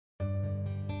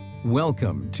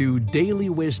Welcome to Daily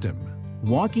Wisdom,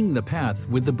 Walking the Path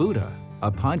with the Buddha,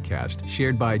 a podcast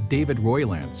shared by David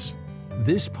Roylance.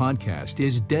 This podcast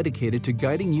is dedicated to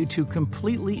guiding you to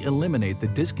completely eliminate the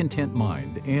discontent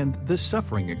mind and the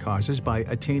suffering it causes by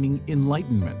attaining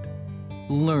enlightenment.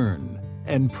 Learn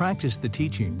and practice the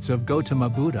teachings of Gautama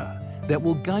Buddha that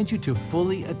will guide you to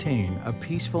fully attain a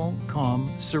peaceful,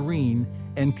 calm, serene,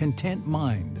 and content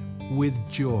mind with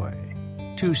joy.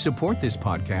 To support this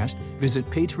podcast, visit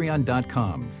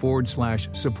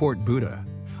patreon.com/supportbuddha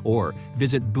or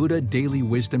visit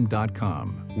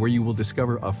buddhadailywisdom.com, where you will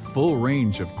discover a full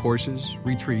range of courses,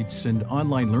 retreats, and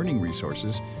online learning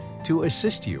resources to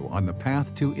assist you on the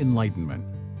path to enlightenment.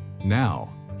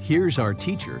 Now, here's our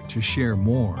teacher to share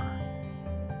more.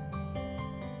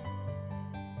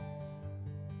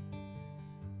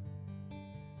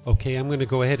 Okay, I'm going to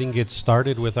go ahead and get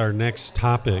started with our next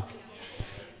topic.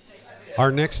 Our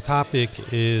next topic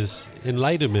is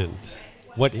enlightenment.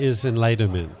 What is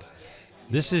enlightenment?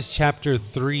 This is chapter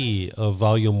 3 of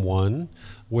volume 1,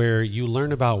 where you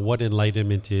learn about what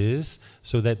enlightenment is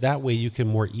so that way you can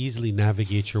more easily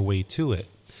navigate your way to it.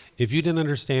 If you didn't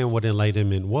understand what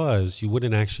enlightenment was, you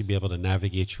wouldn't actually be able to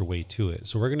navigate your way to it.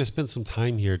 So we're going to spend some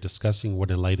time here discussing what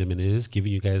enlightenment is,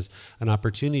 giving you guys an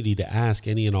opportunity to ask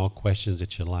any and all questions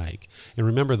that you like. And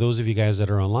remember, those of you guys that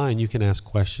are online, you can ask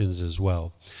questions as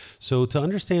well. So to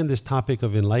understand this topic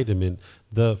of enlightenment,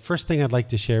 the first thing I'd like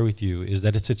to share with you is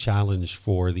that it's a challenge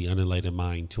for the unenlightened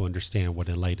mind to understand what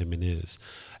enlightenment is.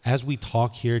 As we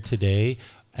talk here today,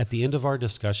 at the end of our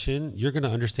discussion, you're going to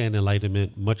understand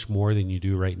enlightenment much more than you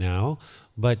do right now,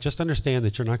 but just understand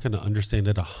that you're not going to understand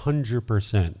it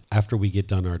 100% after we get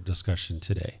done our discussion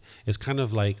today. It's kind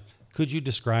of like, could you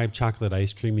describe chocolate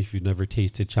ice cream if you've never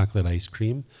tasted chocolate ice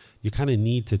cream? You kind of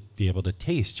need to be able to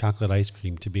taste chocolate ice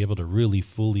cream to be able to really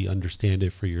fully understand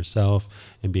it for yourself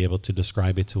and be able to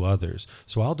describe it to others.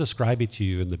 So I'll describe it to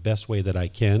you in the best way that I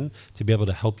can to be able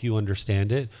to help you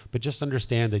understand it, but just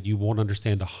understand that you won't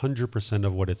understand 100%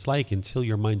 of what it's like until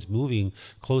your mind's moving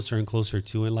closer and closer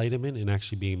to enlightenment and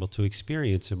actually being able to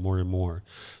experience it more and more.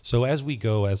 So as we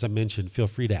go, as I mentioned, feel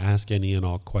free to ask any and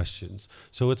all questions.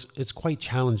 So it's quite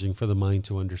challenging for the mind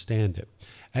to understand it.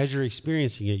 As you're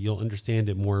experiencing it, you'll understand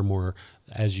it more and more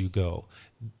as you go.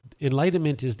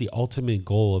 Enlightenment is the ultimate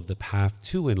goal of the path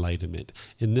to enlightenment,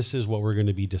 and this is what we're going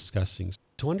to be discussing.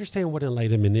 To understand what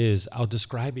enlightenment is, I'll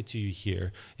describe it to you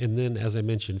here, and then, as I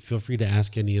mentioned, feel free to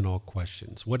ask any and all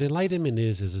questions. What enlightenment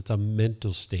is it's a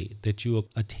mental state that you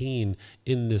attain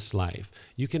in this life.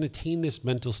 You can attain this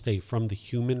mental state from the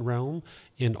human realm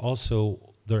and also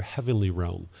the heavenly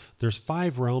realm. There's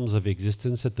 5 realms of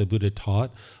existence that the Buddha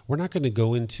taught. We're not going to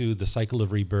go into the cycle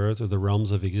of rebirth or the realms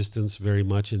of existence very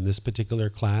much in this particular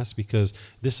class because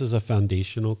this is a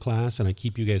foundational class and I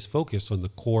keep you guys focused on the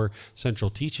core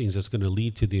central teachings that's going to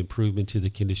lead to the improvement to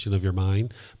the condition of your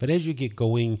mind. But as you get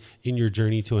going in your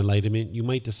journey to enlightenment, you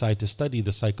might decide to study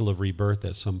the cycle of rebirth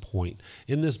at some point.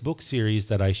 In this book series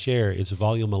that I share, it's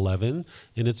volume 11,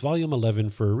 and it's volume 11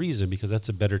 for a reason because that's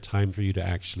a better time for you to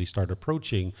actually start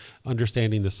approaching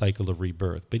understanding the cycle of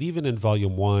rebirth. But even in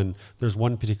volume 1, there's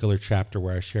one particular chapter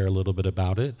where I share a little bit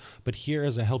about it. But here,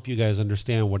 as I help you guys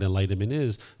understand what enlightenment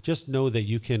is, just know that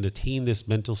you can attain this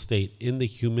mental state in the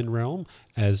human realm,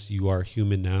 as you are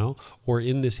human now, or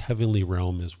in this heavenly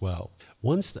realm as well.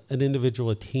 Once an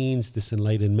individual attains this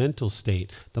enlightened mental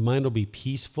state, the mind will be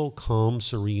peaceful, calm,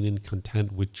 serene, and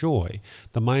content with joy.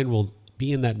 The mind will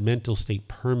be in that mental state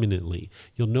permanently.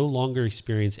 You'll no longer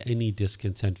experience any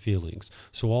discontent feelings.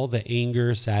 So all the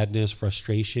anger, sadness,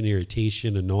 frustration,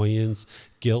 irritation, annoyance,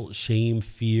 guilt, shame,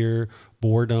 fear,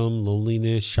 boredom,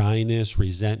 loneliness, shyness,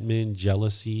 resentment,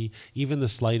 jealousy, even the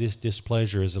slightest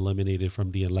displeasure is eliminated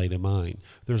from the enlightened mind.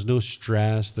 There's no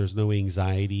stress, there's no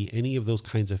anxiety, any of those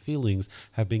kinds of feelings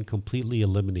have been completely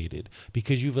eliminated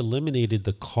because you've eliminated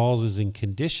the causes and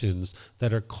conditions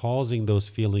that are causing those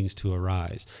feelings to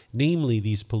arise, namely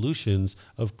these pollutions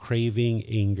of craving,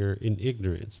 anger, and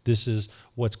ignorance. This is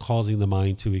what's causing the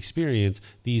mind to experience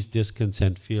these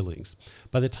discontent feelings.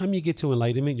 By the time you get to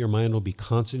enlightenment, your mind will be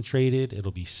concentrated,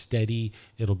 it'll be steady,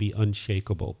 it'll be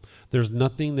unshakable. There's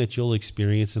nothing that you'll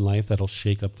experience in life that'll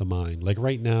shake up the mind. Like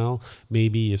right now,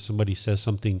 maybe if somebody says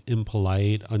something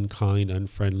impolite, unkind,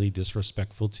 unfriendly,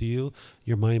 disrespectful to you,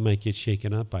 your mind might get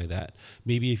shaken up by that.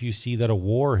 Maybe if you see that a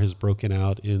war has broken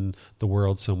out in the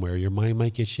world somewhere, your mind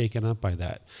might get shaken up by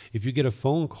that. If you get a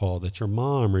phone call that your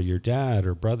mom or your dad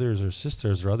or brothers or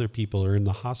sisters or other people are in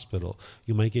the hospital,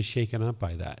 you might get shaken up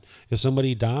by that. If somebody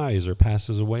dies or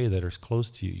passes away that is close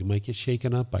to you, you might get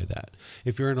shaken up by that.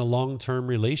 If you're in a long-term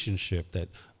relationship that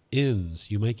ends.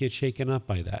 You might get shaken up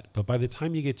by that. But by the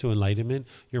time you get to enlightenment,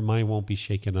 your mind won't be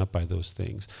shaken up by those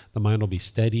things. The mind will be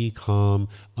steady, calm,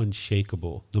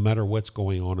 unshakable, no matter what's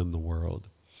going on in the world.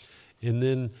 And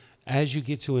then as you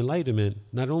get to enlightenment,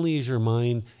 not only is your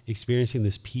mind experiencing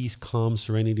this peace, calm,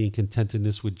 serenity, and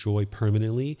contentedness with joy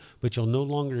permanently, but you'll no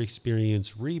longer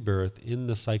experience rebirth in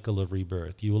the cycle of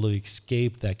rebirth. You will have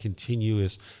escaped that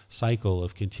continuous cycle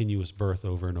of continuous birth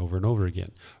over and over and over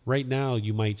again. Right now,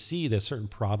 you might see that certain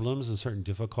problems and certain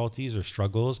difficulties or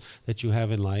struggles that you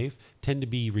have in life tend to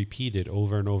be repeated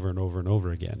over and over and over and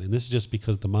over again. And this is just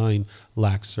because the mind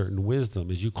lacks certain wisdom.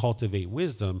 As you cultivate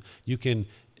wisdom, you can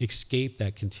escape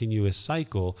that continuous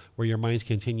cycle where your mind's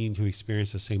continuing to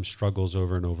experience the same struggles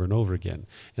over and over and over again.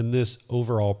 And this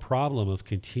overall problem of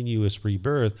continuous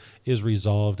rebirth is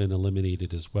resolved and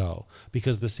eliminated as well.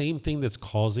 Because the same thing that's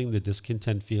causing the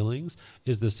discontent feelings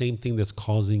is the same thing that's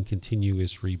causing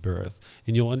continuous rebirth.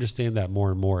 And you'll understand that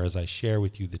more and more as I share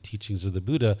with you the teachings of the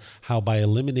Buddha, how by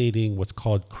eliminating what's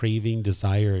called craving,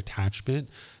 desire, attachment,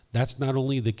 that's not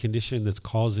only the condition that's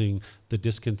causing the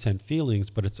discontent feelings,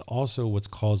 but it's also what's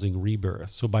causing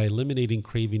rebirth. So by eliminating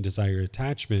craving, desire,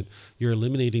 attachment, you're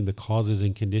eliminating the causes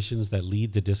and conditions that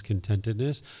lead to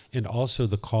discontentedness and also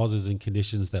the causes and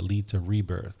conditions that lead to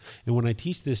rebirth. And when I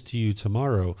teach this to you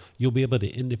tomorrow, you'll be able to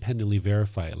independently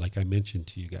verify it, like I mentioned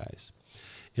to you guys.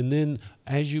 And then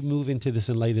as you move into this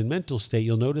enlightened mental state,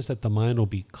 you'll notice that the mind will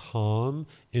be calm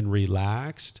and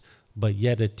relaxed, but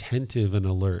yet attentive and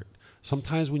alert.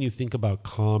 Sometimes when you think about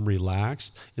calm,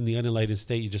 relaxed, in the unenlightened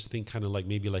state, you just think kind of like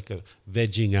maybe like a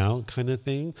vegging out kind of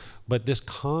thing. But this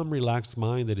calm, relaxed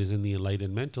mind that is in the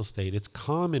enlightened mental state, it's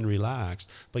calm and relaxed,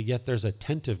 but yet there's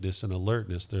attentiveness and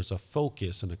alertness. There's a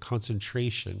focus and a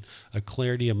concentration, a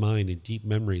clarity of mind and deep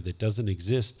memory that doesn't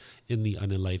exist in the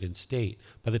unenlightened state.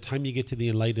 By the time you get to the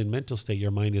enlightened mental state,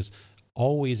 your mind is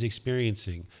always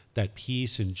experiencing that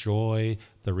peace and joy,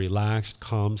 the relaxed,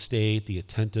 calm state, the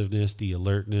attentiveness, the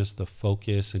alertness, the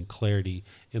focus and clarity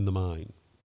in the mind.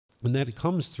 And that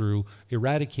comes through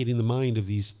eradicating the mind of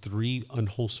these three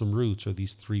unwholesome roots or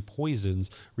these three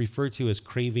poisons referred to as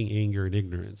craving, anger, and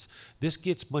ignorance. This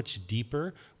gets much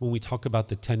deeper when we talk about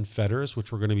the 10 fetters,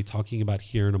 which we're going to be talking about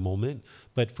here in a moment.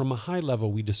 But from a high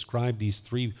level, we describe these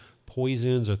three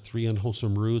poisons or three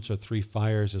unwholesome roots or three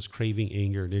fires as craving,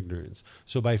 anger, and ignorance.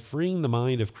 So by freeing the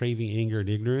mind of craving, anger, and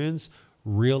ignorance,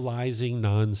 realizing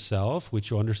non-self, which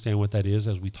you'll understand what that is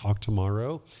as we talk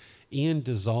tomorrow, and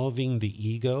dissolving the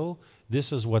ego,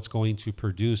 this is what's going to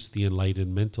produce the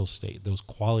enlightened mental state. Those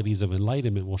qualities of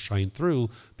enlightenment will shine through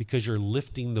because you're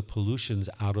lifting the pollutions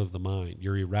out of the mind.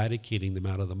 You're eradicating them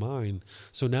out of the mind.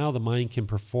 So now the mind can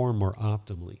perform more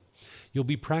optimally. You'll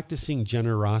be practicing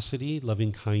generosity,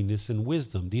 loving kindness, and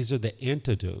wisdom. These are the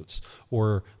antidotes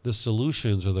or the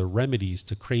solutions or the remedies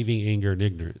to craving, anger, and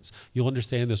ignorance. You'll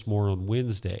understand this more on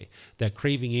Wednesday, that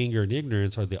craving, anger, and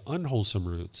ignorance are the unwholesome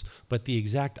roots, but the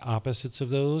exact opposites of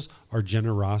those are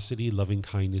generosity, loving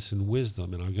kindness, and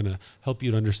wisdom. And I'm going to help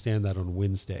you to understand that on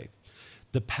Wednesday.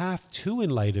 The path to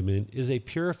enlightenment is a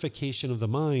purification of the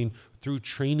mind through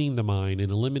training the mind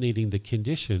and eliminating the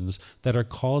conditions that are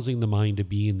causing the mind to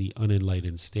be in the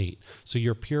unenlightened state. So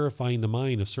you're purifying the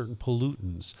mind of certain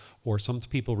pollutants, or some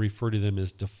people refer to them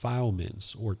as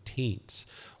defilements or taints.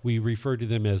 We refer to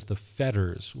them as the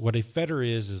fetters. What a fetter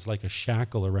is like a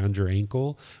shackle around your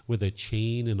ankle with a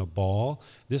chain and a ball.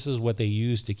 This is what they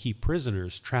use to keep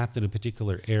prisoners trapped in a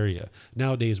particular area.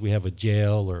 Nowadays we have a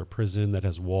jail or a prison that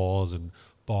has walls and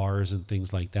bars and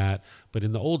things like that. But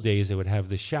in the old days, they would have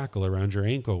this shackle around your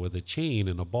ankle with a chain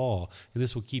and a ball, and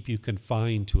this will keep you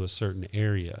confined to a certain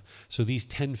area. So these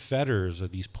 10 fetters or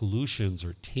these pollutions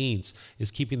or taints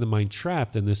is keeping the mind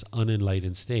trapped in this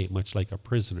unenlightened state, much like a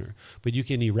prisoner. But you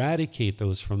can eradicate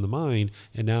those from the mind,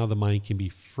 and now the mind can be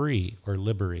free or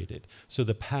liberated. So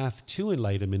the path to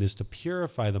enlightenment is to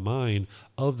purify the mind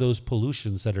of those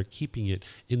pollutions that are keeping it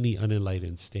in the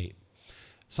unenlightened state.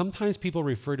 Sometimes people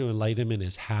refer to enlightenment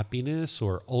as happiness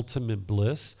or ultimate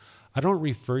bliss. I don't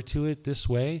refer to it this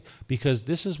way because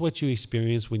this is what you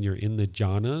experience when you're in the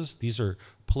jhanas. These are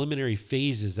preliminary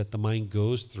phases that the mind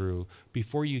goes through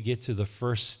before you get to the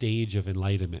first stage of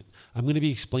enlightenment. I'm going to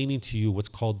be explaining to you what's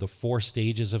called the 4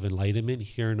 stages of enlightenment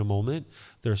here in a moment.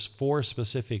 There's 4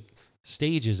 specific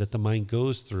stages that the mind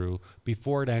goes through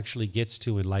before it actually gets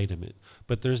to enlightenment.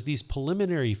 But there's these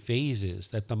preliminary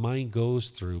phases that the mind goes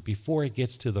through before it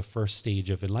gets to the first stage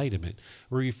of enlightenment.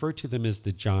 We refer to them as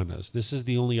the jhanas. This is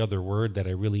the only other word that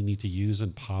I really need to use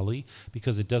in Pali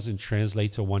because it doesn't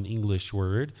translate to one English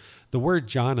word. The word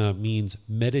jhana means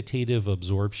meditative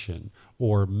absorption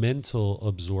or mental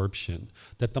absorption,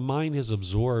 that the mind has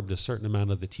absorbed a certain amount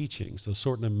of the teachings, a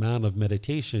certain amount of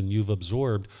meditation you've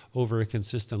absorbed over a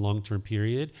consistent long-term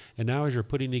period. And now as you're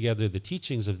putting together the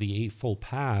teachings of the Eightfold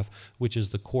Path, which is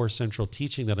the core central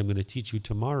teaching that I'm going to teach you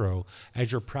tomorrow,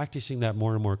 as you're practicing that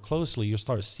more and more closely, you'll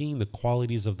start seeing the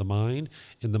qualities of the mind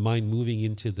and the mind moving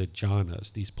into the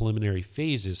jhanas, these preliminary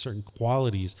phases, certain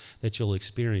qualities that you'll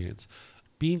experience.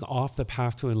 Being off the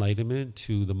path to enlightenment,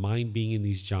 to the mind being in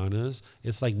these jhanas,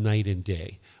 it's like night and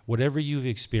day. Whatever you've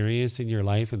experienced in your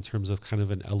life in terms of kind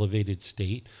of an elevated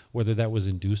state, whether that was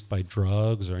induced by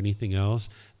drugs or anything else,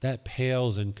 that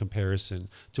pales in comparison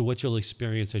to what you'll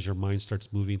experience as your mind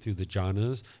starts moving through the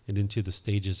jhanas and into the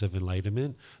stages of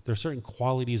enlightenment. There are certain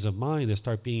qualities of mind that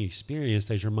start being experienced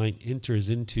as your mind enters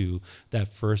into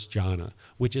that first jhana,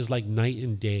 which is like night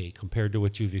and day compared to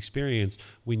what you've experienced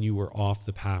when you were off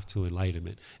the path to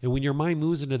enlightenment. And when your mind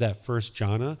moves into that first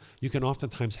jhana, you can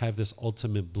oftentimes have this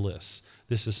ultimate bliss.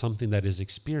 This is something that is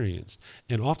experienced.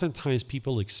 And oftentimes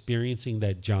people experiencing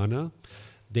that jhana,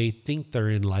 they think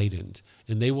they're enlightened,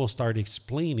 and they will start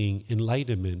explaining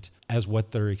enlightenment as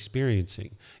what they're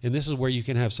experiencing. And this is where you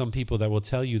can have some people that will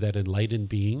tell you that enlightened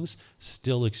beings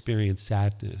still experience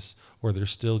sadness, or they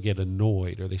still get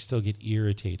annoyed, or they still get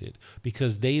irritated,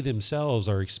 because they themselves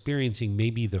are experiencing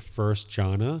maybe the first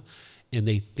jhana, and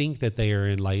they think that they are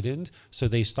enlightened, so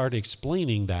they start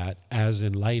explaining that as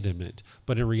enlightenment.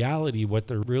 But in reality, what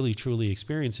they're really truly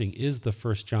experiencing is the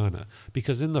first jhana,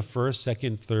 because in the first,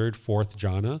 second, third, fourth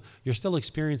jhana, you're still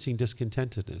experiencing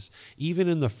discontentedness. Even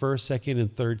in the first, second,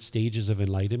 and third stages of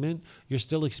enlightenment, you're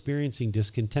still experiencing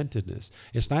discontentedness.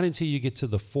 It's not until you get to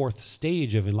the fourth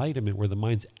stage of enlightenment where the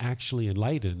mind's actually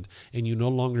enlightened and you no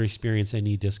longer experience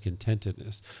any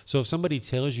discontentedness. So if somebody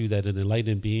tells you that an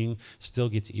enlightened being still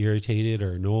gets irritated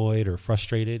or annoyed or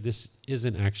frustrated, this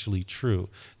isn't actually true.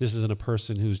 This isn't a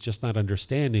person who's just not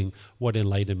understanding what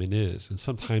enlightenment is. And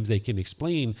sometimes they can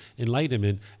explain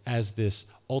enlightenment as this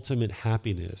ultimate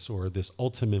happiness or this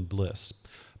ultimate bliss.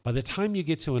 By the time you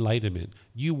get to enlightenment,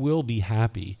 you will be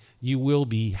happy. You will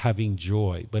be having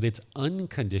joy, but it's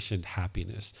unconditioned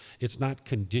happiness. It's not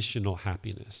conditional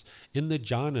happiness. In the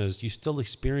jhanas, you still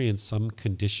experience some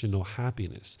conditional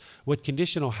happiness. What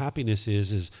conditional happiness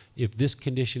is if this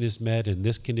condition is met and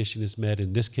this condition is met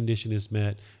and this condition is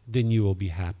met, then you will be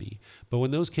happy. But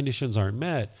when those conditions aren't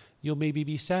met, you'll maybe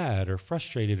be sad or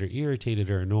frustrated or irritated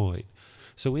or annoyed.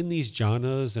 So in these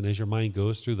jhanas, and as your mind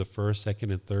goes through the first,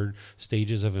 second, and third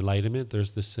stages of enlightenment,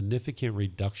 there's this significant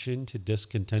reduction to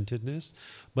discontentedness,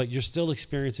 but you're still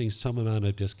experiencing some amount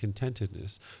of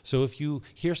discontentedness. So if you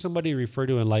hear somebody refer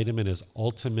to enlightenment as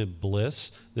ultimate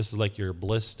bliss, this is like you're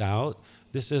blissed out,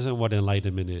 this isn't what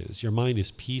enlightenment is. Your mind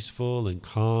is peaceful and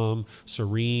calm,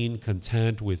 serene,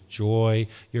 content, with joy.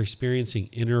 You're experiencing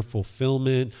inner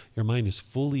fulfillment. Your mind is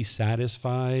fully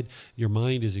satisfied. Your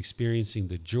mind is experiencing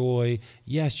the joy.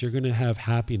 Yes, you're going to have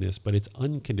happiness, but it's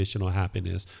unconditional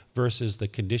happiness versus the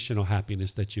conditional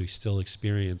happiness that you still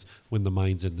experience when the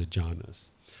mind's in the jhanas.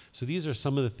 So these are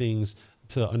some of the things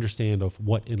to understand of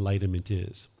what enlightenment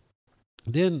is.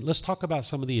 Then let's talk about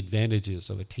some of the advantages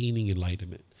of attaining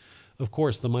enlightenment. Of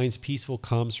course, the mind's peaceful,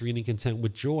 calm, serene, and content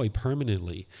with joy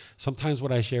permanently. Sometimes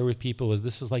what I share with people is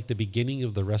this is like the beginning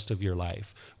of the rest of your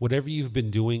life. Whatever you've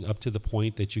been doing up to the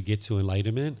point that you get to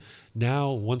enlightenment, now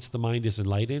once the mind is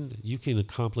enlightened, you can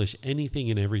accomplish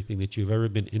anything and everything that you've ever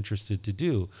been interested to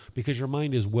do because your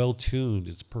mind is well tuned.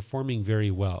 It's performing very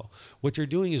well. What you're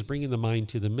doing is bringing the mind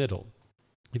to the middle.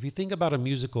 If you think about a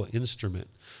musical instrument,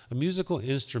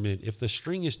 if the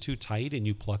string is too tight and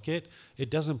you pluck it, it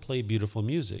doesn't play beautiful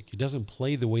music. It doesn't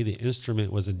play the way the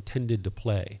instrument was intended to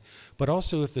play. But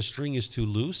also if the string is too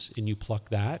loose and you pluck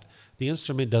that, the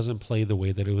instrument doesn't play the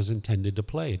way that it was intended to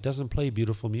play. It doesn't play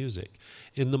beautiful music.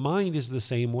 And the mind is the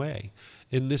same way.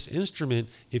 In this instrument,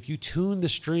 if you tune the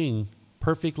string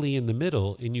perfectly in the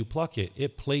middle and you pluck it,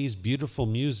 it plays beautiful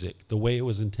music the way it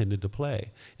was intended to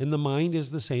play. And the mind is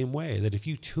the same way, that if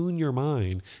you tune your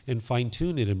mind and fine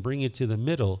tune it and bring it to the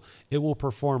middle, it will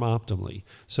perform optimally.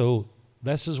 So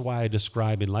this is why I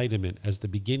describe enlightenment as the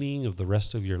beginning of the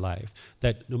rest of your life.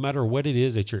 That no matter what it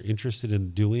is that you're interested in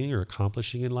doing or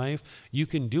accomplishing in life, you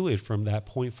can do it from that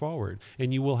point forward.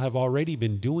 And you will have already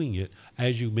been doing it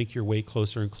as you make your way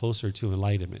closer and closer to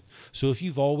enlightenment. So if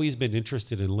you've always been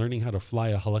interested in learning how to fly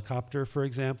a helicopter, for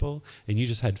example, and you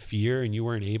just had fear and you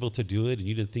weren't able to do it and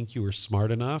you didn't think you were smart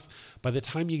enough, by the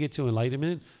time you get to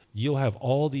enlightenment, you'll have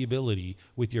all the ability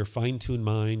with your fine-tuned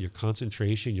mind, your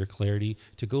concentration, your clarity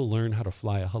to go learn how to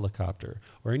fly a helicopter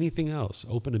or anything else,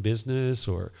 open a business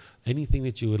or anything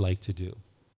that you would like to do.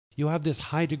 You have this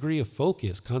high degree of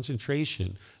focus,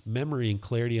 concentration, memory, and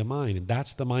clarity of mind. And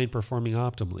that's the mind performing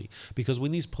optimally. Because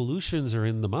when these pollutions are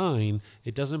in the mind,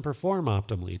 it doesn't perform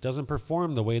optimally. It doesn't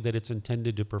perform the way that it's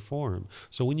intended to perform.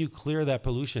 So when you clear that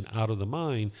pollution out of the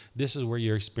mind, this is where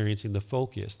you're experiencing the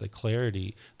focus, the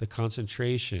clarity, the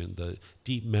concentration, the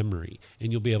deep memory.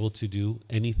 And you'll be able to do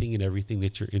anything and everything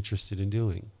that you're interested in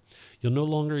doing. You'll no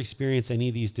longer experience any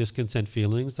of these discontent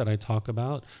feelings that I talk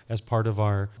about as part of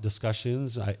our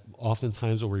discussions. I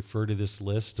oftentimes will refer to this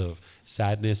list of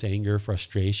sadness, anger,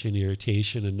 frustration,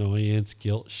 irritation, annoyance,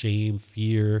 guilt, shame,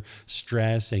 fear,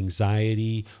 stress,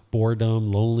 anxiety,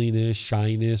 boredom, loneliness,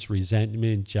 shyness,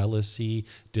 resentment, jealousy,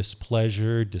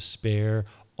 displeasure, despair.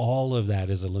 All of that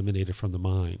is eliminated from the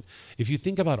mind. If you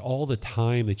think about all the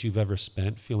time that you've ever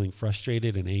spent feeling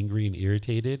frustrated and angry and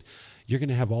irritated, you're going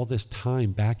to have all this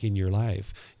time back in your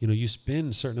life. You know, you spend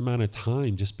a certain amount of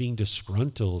time just being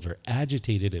disgruntled or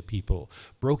agitated at people,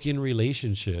 broken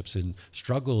relationships and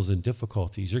struggles and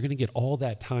difficulties. You're going to get all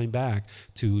that time back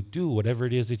to do whatever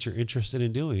it is that you're interested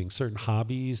in doing, certain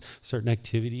hobbies, certain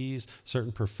activities,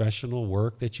 certain professional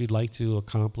work that you'd like to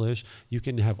accomplish. You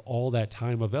can have all that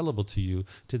time available to you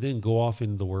to then go off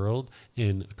in the world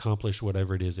and accomplish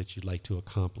whatever it is that you'd like to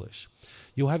accomplish.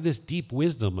 You'll have this deep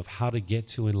wisdom of how to get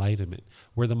to enlightenment,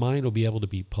 where the mind will be able to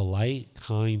be polite,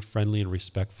 kind, friendly, and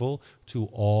respectful to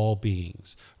all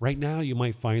beings. Right now, you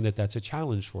might find that that's a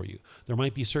challenge for you. There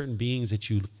might be certain beings that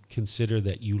you consider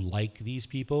that you like these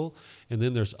people, and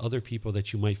then there's other people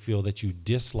that you might feel that you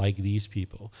dislike these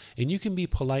people. And you can be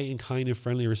polite and kind and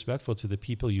friendly and respectful to the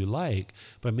people you like,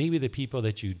 but maybe the people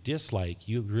that you dislike,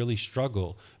 you really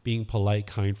struggle being polite,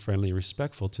 kind, friendly, and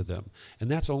respectful to them.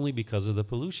 And that's only because of the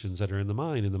pollutions that are in the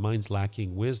mind, and the mind's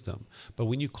lacking wisdom. But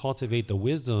when you cultivate the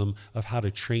wisdom of how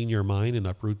to train your mind and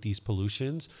uproot these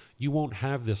pollutions, you won't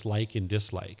have this like and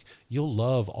dislike. You'll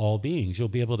love all beings. You'll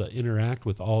be able to interact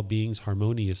with all beings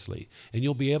harmoniously, and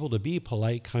you'll be able to be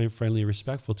polite, kind, friendly,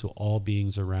 respectful to all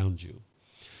beings around you.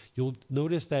 You'll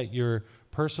notice that your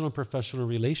personal and professional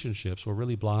relationships will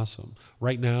really blossom.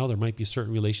 Right now, there might be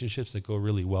certain relationships that go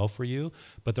really well for you,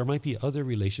 but there might be other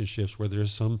relationships where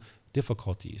there's some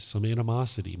difficulties, some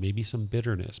animosity, maybe some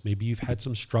bitterness. Maybe you've had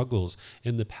some struggles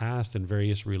in the past in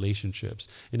various relationships.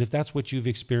 And if that's what you've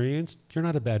experienced, you're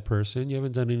not a bad person. You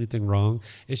haven't done anything wrong.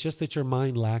 It's just that your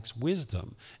mind lacks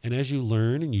wisdom. And as you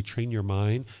learn and you train your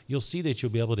mind, you'll see that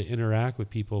you'll be able to interact with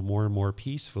people more and more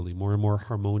peacefully, more and more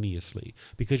harmoniously,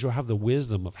 because you'll have the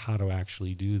wisdom of how to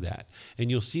actually do that.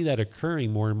 And you'll see that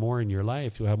occurring more and more in your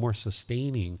life. You'll have more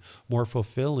sustaining, more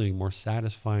fulfilling, more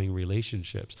satisfying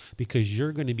relationships, because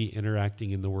you're going to be interacting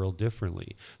in the world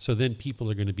differently. So then people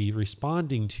are going to be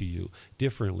responding to you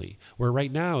differently. Where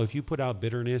right now, if you put out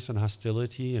bitterness and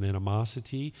hostility and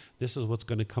animosity, this is what's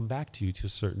going to come back to you to a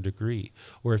certain degree.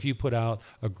 Or if you put out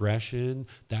aggression,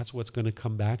 that's what's going to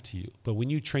come back to you. But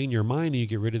when you train your mind and you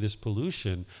get rid of this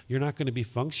pollution, you're not going to be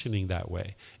functioning that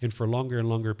way. And for longer and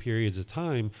longer periods of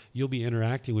time, you'll be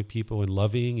interacting with people in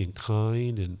loving and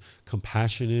kind and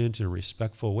compassionate and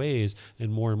respectful ways.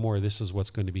 And more, this is what's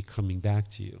going to be coming back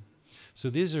to you. So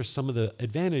these are some of the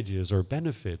advantages or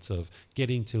benefits of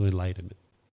getting to enlightenment.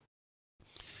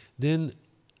 Then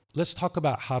let's talk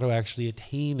about how to actually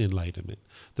attain enlightenment.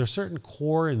 There are certain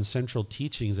core and central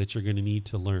teachings that you're going to need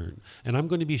to learn. And I'm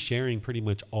going to be sharing pretty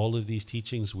much all of these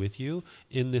teachings with you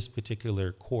in this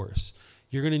particular course.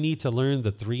 You're going to need to learn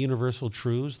the 3 universal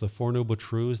truths, the 4 noble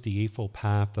truths, the Eightfold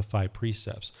Path, the 5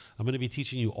 precepts. I'm going to be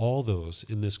teaching you all those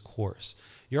in this course.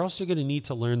 You're also going to need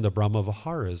to learn the Brahma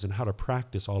Viharas and how to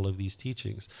practice all of these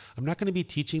teachings. I'm not going to be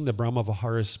teaching the Brahma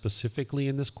Viharas specifically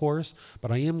in this course,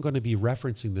 but I am going to be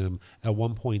referencing them at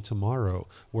one point tomorrow,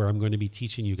 where I'm going to be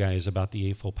teaching you guys about the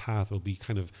Eightfold Path. We'll be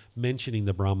kind of mentioning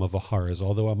the Brahma Viharas,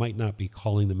 although I might not be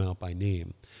calling them out by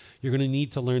name. You're going to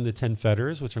need to learn the 10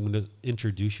 fetters, which I'm going to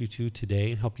introduce you to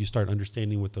today and help you start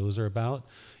understanding what those are about.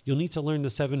 You'll need to learn the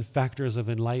 7 factors of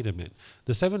enlightenment.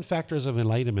 The 7 factors of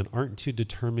enlightenment aren't to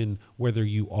determine whether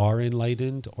you are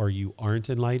enlightened or you aren't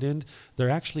enlightened. They're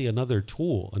actually another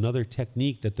tool, another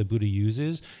technique that the Buddha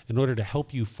uses in order to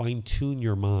help you fine-tune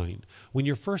your mind. When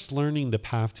you're first learning the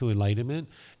path to enlightenment,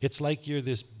 it's like you're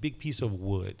this big piece of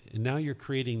wood, and now you're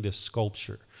creating this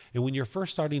sculpture. And when you're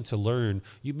first starting to learn,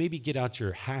 you maybe get out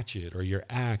your hatchet or your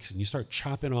axe and you start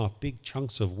chopping off big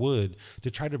chunks of wood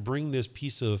to try to bring this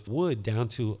piece of wood down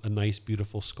to a nice,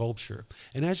 beautiful sculpture.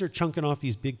 And as you're chunking off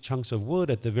these big chunks of wood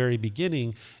at the very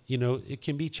beginning, you know, it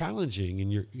can be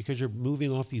challenging because you're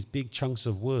moving off these big chunks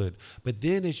of wood. But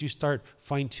then as you start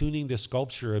fine-tuning the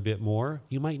sculpture a bit more,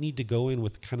 you might need to go in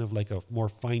with kind of like a more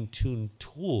fine-tuned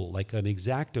tool, like an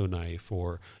X-Acto knife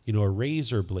or, you know, a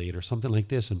razor blade or something like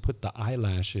this, and put the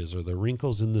eyelash blemishes or the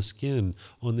wrinkles in the skin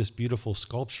on this beautiful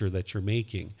sculpture that you're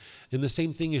making. And the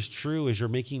same thing is true as you're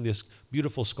making this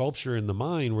beautiful sculpture in the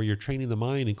mind, where you're training the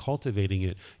mind and cultivating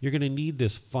it. You're going to need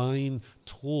this fine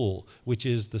tool, which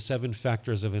is the 7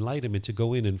 factors of enlightenment, to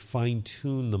go in and fine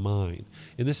tune the mind.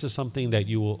 And this is something that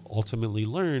you will ultimately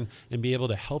learn and be able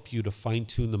to help you to fine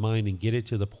tune the mind and get it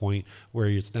to the point where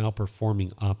it's now performing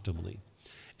optimally.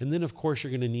 And then, of course,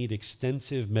 you're going to need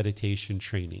extensive meditation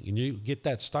training. And you get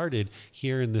that started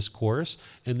here in this course.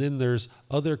 And then there's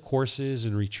other courses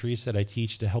and retreats that I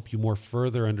teach to help you more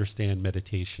further understand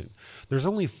meditation. There's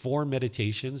only 4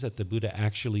 meditations that the Buddha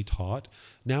actually taught.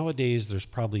 Nowadays, there's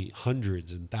probably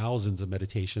hundreds and thousands of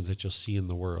meditations that you'll see in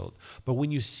the world. But when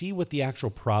you see what the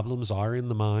actual problems are in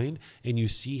the mind, and you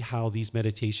see how these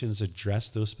meditations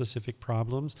address those specific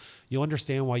problems, you'll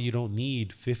understand why you don't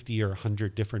need 50 or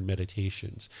 100 different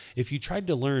meditations. If you tried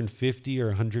to learn 50 or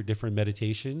 100 different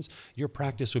meditations, your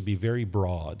practice would be very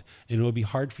broad, and it would be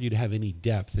hard for you to have any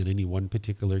depth in any one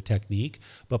particular technique.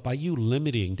 But by you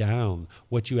limiting down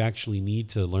what you actually need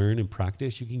to learn and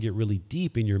practice, you can get really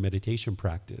deep in your meditation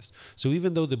practice. So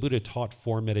even though the Buddha taught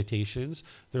 4 meditations,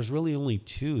 there's really only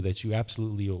 2 that you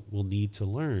absolutely will need to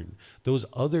learn. Those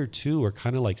other 2 are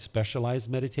kind of like specialized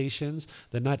meditations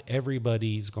that not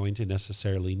everybody's going to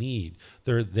necessarily need.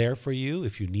 They're there for you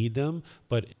if you need them,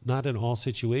 but not in all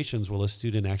situations will a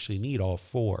student actually need all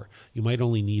 4. You might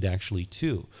only need actually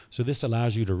 2. So this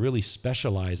allows you to really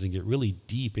specialize and get really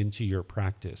deep into your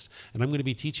practice. And I'm going to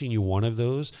be teaching you one of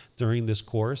those during this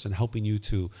course and helping you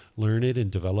to learn it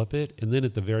and develop it. And then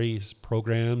at the various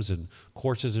programs and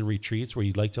courses and retreats where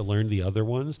you'd like to learn the other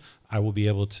ones, I will be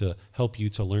able to help you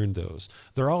to learn those.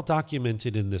 They're all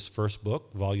documented in this first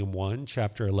book, Volume 1,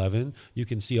 Chapter 11. You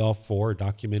can see all 4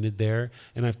 documented there.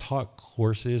 And I've taught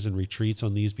courses and retreats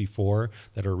on these before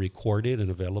that are recorded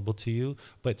and available to you.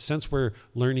 But since we're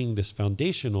learning this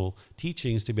foundational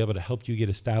teachings to be able to help you get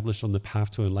established on the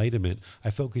path to enlightenment, I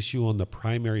focus you on the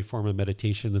primary form of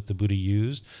meditation that the Buddha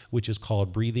used, which is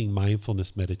called breathing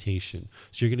mindfulness meditation.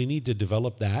 So you're going to need to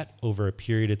develop that over a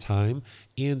period of time,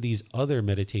 and these other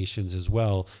meditations as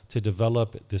well, to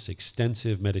develop this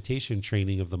extensive meditation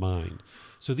training of the mind.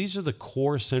 So these are the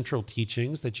core central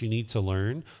teachings that you need to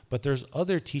learn, but there's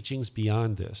other teachings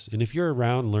beyond this. And if you're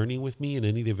around learning with me in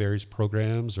any of the various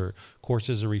programs or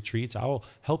courses and retreats, I'll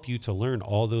help you to learn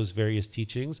all those various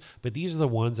teachings, but these are the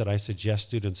ones that I suggest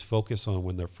students focus on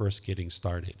when they're first getting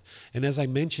started. And as I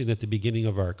mentioned at the beginning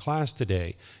of our class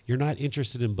today, you're not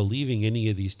interested in believing any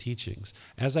of these teachings.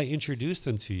 As I introduce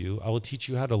them to you, I will teach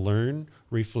you how to learn,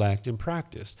 reflect, and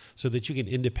practice so that you can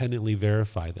independently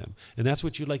verify them. And that's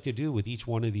what you'd like to do with each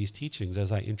one of these teachings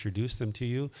as I introduce them to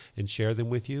you and share them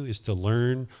with you, is to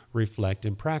learn, reflect,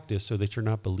 and practice so that you're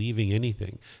not believing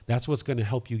anything. That's what's going to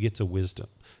help you get to wisdom.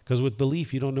 Because with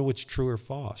belief, you don't know what's true or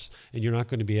false, and you're not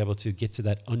going to be able to get to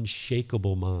that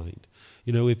unshakable mind.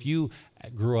 You know, if you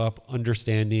grew up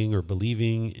understanding or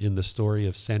believing in the story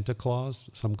of Santa Claus,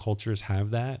 some cultures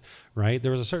have that, right?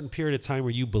 There was a certain period of time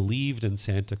where you believed in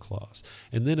Santa Claus,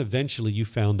 and then eventually you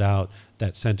found out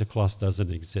that Santa Claus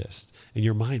doesn't exist, and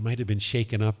your mind might have been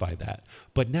shaken up by that.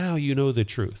 But now you know the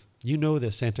truth. You know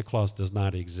that Santa Claus does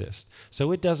not exist.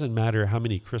 So it doesn't matter how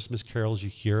many Christmas carols you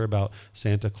hear about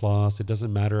Santa Claus. It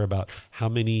doesn't matter about how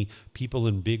many people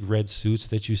in big red suits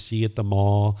that you see at the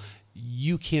mall.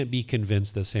 You can't be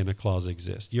convinced that Santa Claus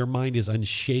exists. Your mind is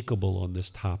unshakable on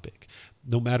this topic.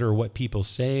 No matter what people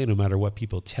say, no matter what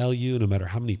people tell you, no matter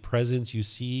how many presents you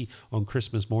see on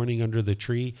Christmas morning under the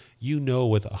tree, you know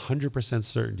with 100%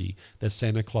 certainty that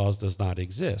Santa Claus does not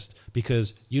exist,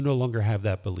 because you no longer have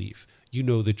that belief. You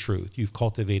know the truth. You've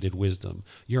cultivated wisdom.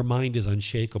 Your mind is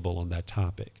unshakable on that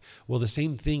topic. Well, the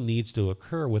same thing needs to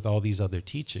occur with all these other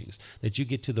teachings, that you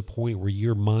get to the point where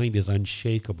your mind is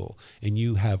unshakable and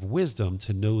you have wisdom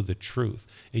to know the truth.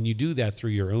 And you do that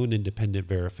through your own independent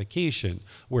verification,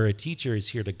 where a teacher is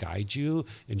here to guide you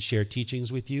and share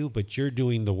teachings with you, but you're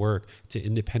doing the work to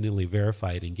independently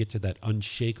verify it and get to that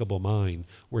unshakable mind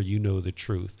where you know the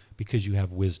truth because you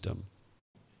have wisdom.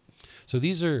 So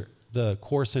these are the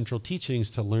core central teachings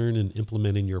to learn and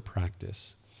implement in your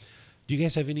practice. Do you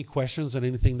guys have any questions on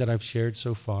anything that I've shared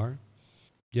so far? Do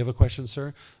you have a question,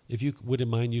 sir? If you wouldn't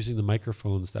mind using the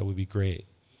microphones, that would be great.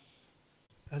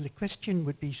 The question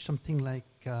would be something like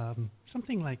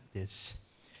this.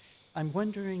 I'm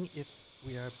wondering if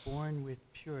we are born with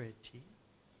purity,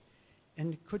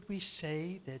 and could we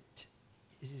say that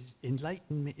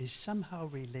enlightenment is somehow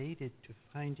related to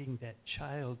finding that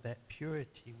child, that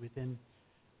purity within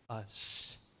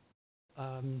us,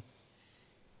 the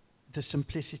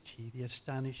simplicity, the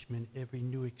astonishment, every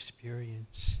new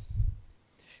experience.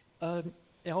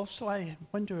 Also, I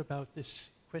wonder about this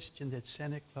question that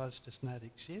Santa Claus does not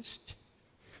exist.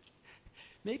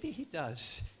 Maybe he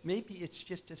does. Maybe it's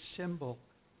just a symbol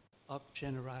of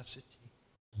generosity.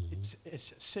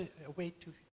 It's a way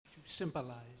to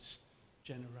symbolize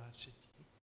generosity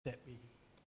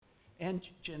and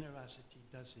generosity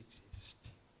does exist.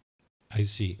 I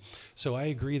see. So I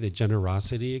agree that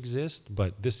generosity exists,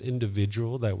 but this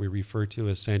individual that we refer to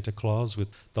as Santa Claus with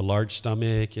the large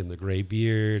stomach and the gray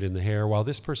beard and the hair, while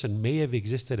this person may have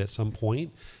existed at some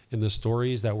point in the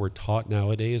stories that we're taught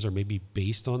nowadays or maybe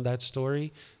based on that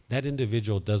story, that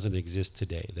individual doesn't exist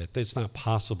today. That it's not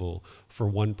possible for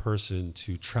one person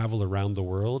to travel around the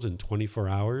world in 24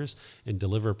 hours and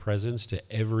deliver presents to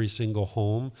every single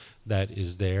home that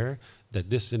is there. That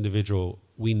this individual,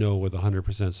 we know with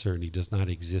 100% certainty, does not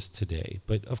exist today.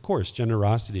 But of course,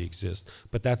 generosity exists,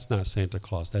 but that's not Santa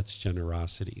Claus, that's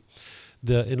generosity.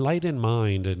 The enlightened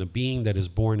mind and a being that is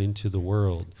born into the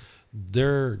world,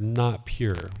 they're not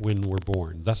pure when we're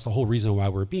born. That's the whole reason why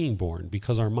we're being born,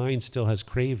 because our mind still has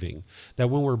craving. That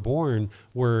when we're born,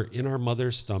 we're in our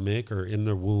mother's stomach or in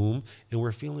the womb, and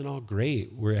we're feeling all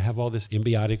great. We have all this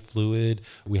embryonic fluid.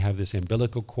 We have this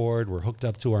umbilical cord. We're hooked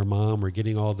up to our mom. We're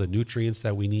getting all the nutrients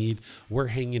that we need. We're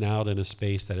hanging out in a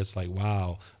space that it's like,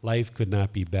 wow, life could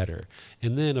not be better.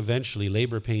 And then eventually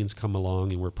labor pains come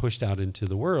along and we're pushed out into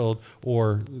the world,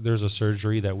 or there's a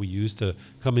surgery that we use to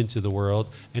come into the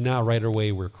world, and now right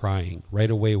away we're crying.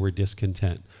 Right away we're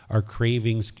discontent. Our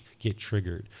cravings get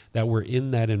triggered. That we're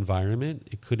in that environment,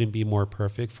 it couldn't be more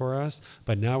perfect for us.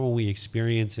 But now when we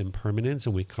experience impermanence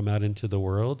and we come out into the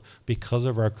world, because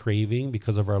of our craving,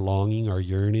 because of our longing, our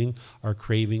yearning, our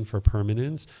craving for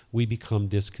permanence, we become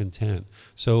discontent.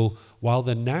 So while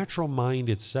the natural mind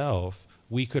itself,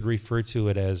 we could refer to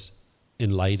it as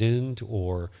enlightened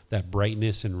or that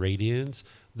brightness and radiance,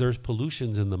 there's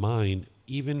pollutions in the mind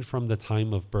even from the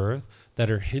time of birth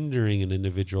that are hindering an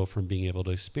individual from being able to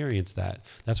experience that.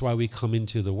 That's why we come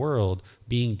into the world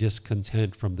being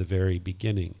discontent from the very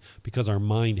beginning, because our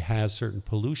mind has certain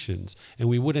pollutions, and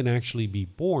we wouldn't actually be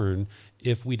born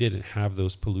if we didn't have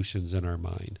those pollutions in our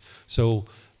mind. So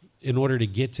in order to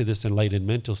get to this enlightened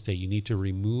mental state, you need to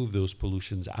remove those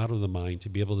pollutions out of the mind to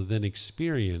be able to then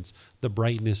experience the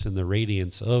brightness and the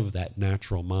radiance of that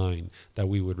natural mind that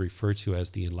we would refer to as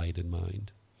the enlightened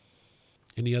mind.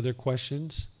 Any other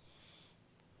questions?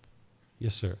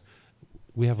 Yes, sir.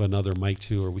 We have another mic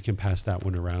too, or we can pass that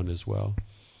one around as well.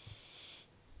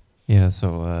 Yeah,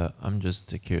 so I'm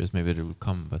just curious, maybe it will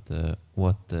come, but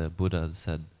what Buddha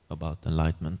said about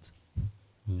enlightenment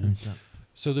himself.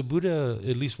 So the Buddha,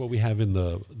 at least what we have in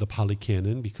the Pali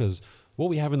Canon, because what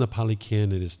we have in the Pali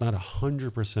Canon is not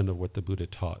 100% of what the Buddha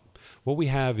taught. What we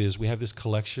have is we have this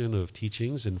collection of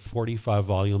teachings in 45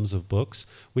 volumes of books,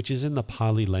 which is in the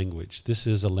Pali language. This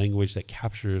is a language that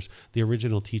captures the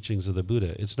original teachings of the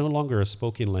Buddha. It's no longer a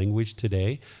spoken language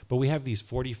today, but we have these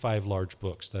 45 large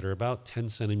books that are about 10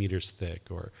 centimeters thick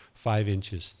or 5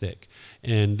 inches thick.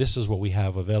 And this is what we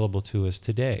have available to us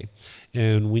today.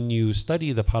 And when you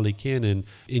study the Pali Canon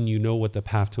and you know what the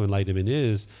path to enlightenment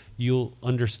is, you'll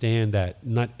understand that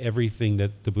not everything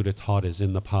that the Buddha taught is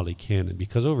in the Pali Canon,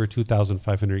 because over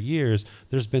 2,500 years,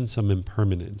 there's been some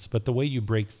impermanence. But the way you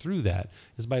break through that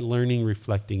is by learning,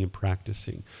 reflecting, and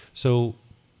practicing. So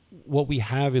what we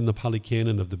have in the Pali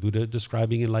Canon of the Buddha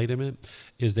describing enlightenment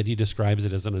is that he describes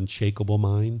it as an unshakable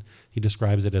mind. He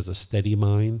describes it as a steady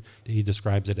mind. He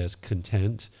describes it as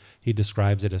content. He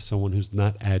describes it as someone who's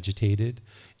not agitated.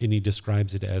 And he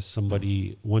describes it as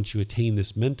somebody, once you attain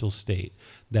this mental state,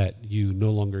 that you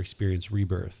no longer experience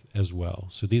rebirth as well.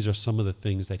 So these are some of the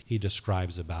things that he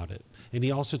describes about it. And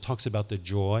he also talks about the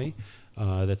joy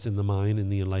that's in the mind in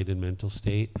the enlightened mental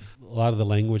state. A lot of the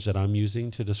language that I'm using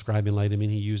to describe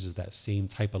enlightenment, he uses that same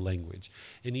type of language.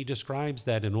 And he describes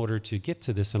that in order to get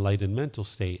to this enlightened mental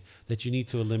state, that you need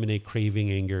to eliminate craving,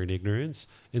 anger, and ignorance,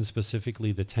 and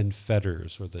specifically the 10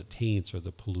 fetters or the taints or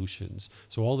the pollutions.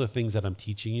 So all the things that I'm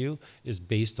teaching you is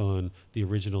based on the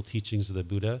original teachings of the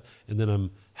Buddha, and then I'm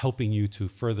helping you to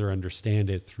further understand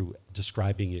it through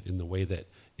describing it in the way that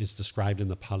is described in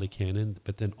the Pali Canon,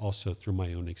 but then also through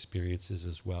my own experiences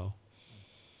as well.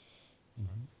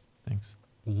 Mm-hmm. Thanks.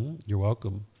 Mm-hmm. You're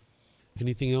welcome.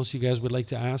 Anything else you guys would like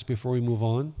to ask before we move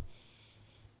on?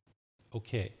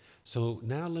 Okay, so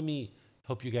now let me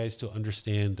help you guys to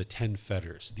understand the 10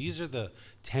 fetters. These are the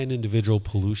 10 individual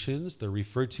pollutions. They're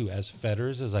referred to as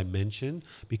fetters, as I mentioned,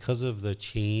 because of the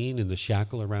chain and the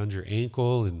shackle around your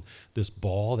ankle and this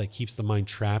ball that keeps the mind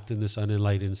trapped in this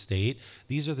unenlightened state.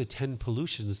 These are the 10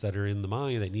 pollutions that are in the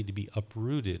mind that need to be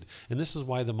uprooted. And this is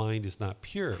why the mind is not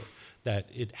pure. that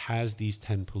it has these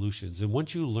 10 pollutions. And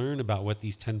once you learn about what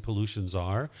these 10 pollutions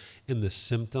are and the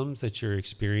symptoms that you're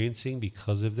experiencing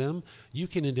because of them, you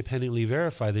can independently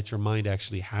verify that your mind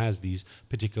actually has these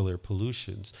particular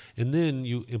pollutions. And then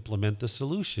you implement the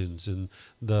solutions and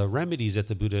the remedies that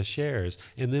the Buddha shares.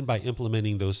 And then by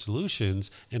implementing those solutions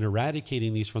and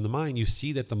eradicating these from the mind, you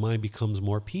see that the mind becomes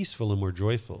more peaceful and more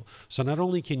joyful. So not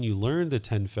only can you learn the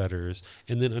 10 fetters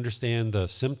and then understand the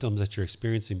symptoms that you're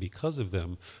experiencing because of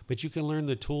them, but you can learn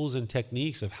the tools and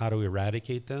techniques of how to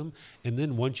eradicate them. And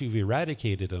then once you've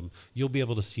eradicated them, you'll be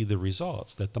able to see the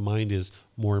results, that the mind is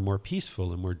more and more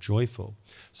peaceful and more joyful.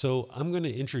 So I'm going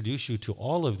to introduce you to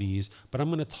all of these, but I'm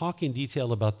going to talk in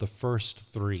detail about the first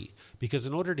three, because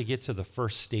in order to get to the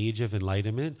first stage of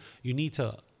enlightenment, you need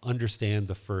to understand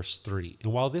the first three.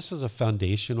 And while this is a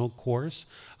foundational course,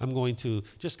 I'm going to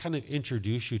just kind of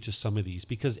introduce you to some of these,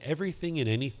 because everything and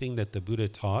anything that the Buddha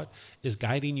taught is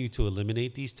guiding you to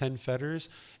eliminate these 10 fetters.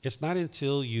 It's not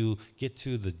until you get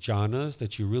to the jhanas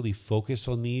that you really focus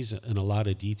on these in a lot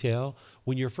of detail.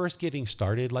 When you're first getting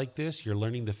started like this, you're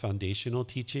learning the foundational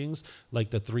teachings, like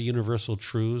the 3 universal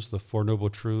truths, the 4 noble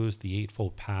truths, the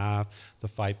Eightfold Path, the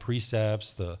 5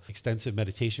 precepts, the extensive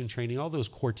meditation training, all those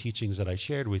core teachings that I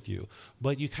shared with you.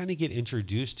 But you kind of get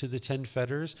introduced to the 10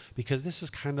 fetters because this is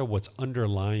kind of what's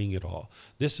underlying it all.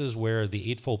 This is where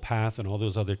the Eightfold Path and all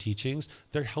those other teachings,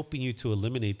 they're helping you to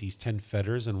eliminate these 10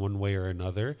 fetters in one way or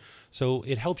another. So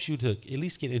it helps you to at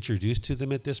least get introduced to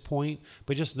them at this point,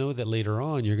 but just know that later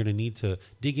on you're going to need to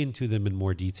dig into them in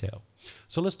more detail.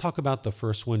 So let's talk about the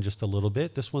first one just a little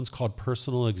bit. This one's called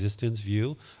personal existence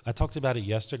view. I talked about it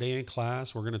yesterday in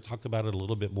class. We're going to talk about it a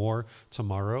little bit more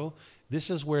tomorrow. This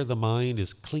is where the mind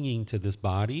is clinging to this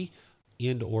body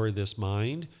and or this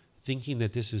mind, thinking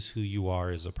that this is who you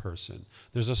are as a person.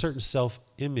 There's a certain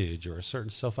self-image or a certain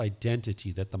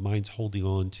self-identity that the mind's holding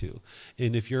on to.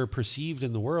 And if you're perceived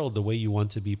in the world the way you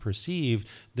want to be perceived,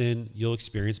 then you'll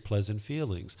experience pleasant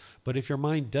feelings. But if your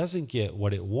mind doesn't get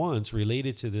what it wants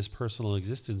related to this personal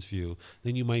existence view,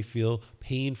 then you might feel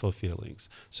painful feelings.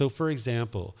 So for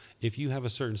example, if you have a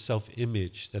certain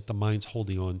self-image that the mind's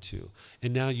holding on to,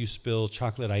 and now you spill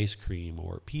chocolate ice cream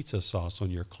or pizza sauce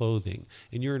on your clothing,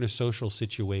 and you're in a social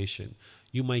situation,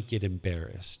 you might get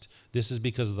embarrassed. This is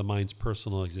because of the mind's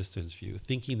personal existence view,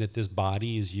 thinking that this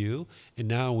body is you. And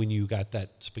now when you got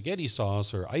that spaghetti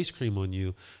sauce or ice cream on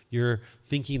you, you're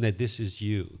thinking that this is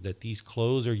you, that these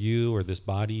clothes are you or this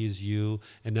body is you.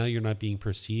 And now you're not being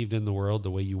perceived in the world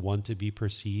the way you want to be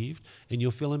perceived. And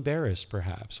you'll feel embarrassed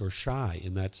perhaps or shy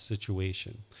in that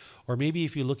situation. Or maybe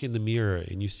if you look in the mirror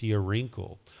and you see a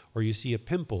wrinkle or you see a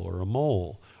pimple or a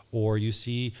mole, or you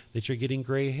see that you're getting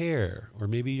gray hair, or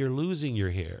maybe you're losing your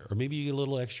hair, or maybe you get a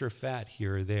little extra fat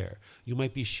here or there. You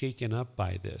might be shaken up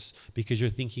by this because you're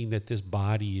thinking that this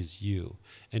body is you.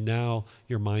 And now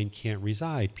your mind can't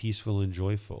reside peaceful and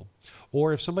joyful.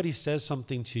 Or if somebody says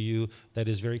something to you that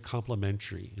is very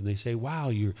complimentary, and they say, wow,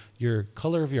 your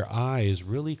color of your eyes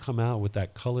really come out with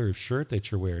that color of shirt that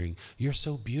you're wearing. You're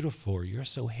so beautiful, or you're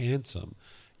so handsome.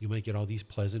 You might get all these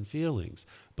pleasant feelings.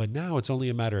 But now it's only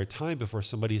a matter of time before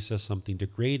somebody says something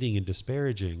degrading and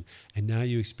disparaging, and now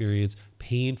you experience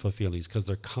painful feelings because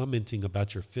they're commenting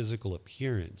about your physical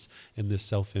appearance and this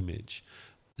self-image.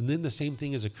 And then the same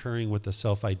thing is occurring with the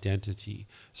self-identity.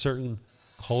 Certain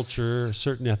culture,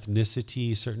 certain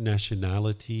ethnicity, certain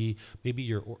nationality, maybe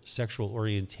your sexual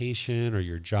orientation or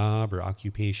your job or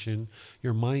occupation,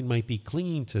 your mind might be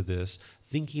clinging to this,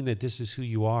 thinking that this is who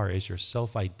you are as your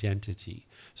self-identity.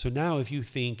 So now if you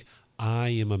think, I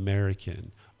am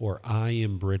American, or I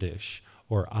am British,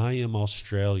 or I am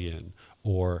Australian,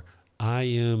 or I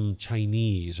am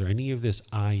Chinese, or any of this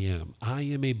I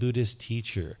am a Buddhist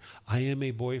teacher, I am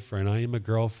a boyfriend, I am a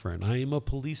girlfriend, I am a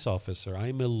police officer, I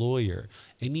am a lawyer.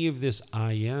 Any of this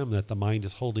I am that the mind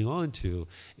is holding on to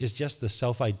is just the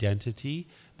self-identity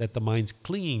that the mind's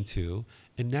clinging to.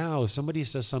 And now if somebody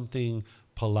says something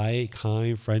polite,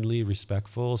 kind, friendly,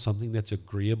 respectful, something that's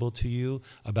agreeable to you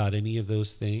about any of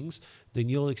those things, then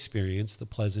you'll experience the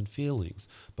pleasant feelings.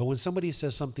 But when somebody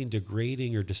says something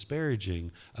degrading or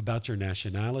disparaging about your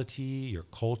nationality, your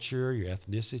culture, your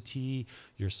ethnicity,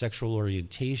 your sexual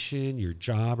orientation, your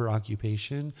job or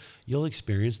occupation, you'll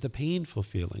experience the painful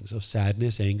feelings of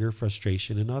sadness, anger,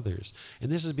 frustration, and others. And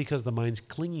this is because the mind's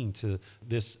clinging to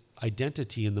this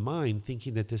identity in the mind,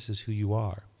 thinking that this is who you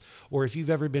are. Or if you've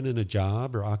ever been in a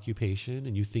job or occupation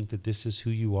and you think that this is who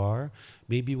you are,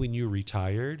 maybe when you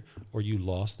retired or you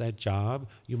lost that job,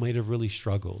 you might have really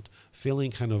struggled,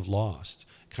 feeling kind of lost,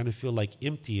 kind of feel like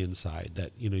empty inside,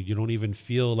 that you don't even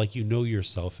feel like you know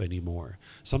yourself anymore.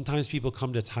 Sometimes people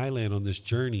come to Thailand on this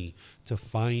journey to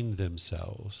find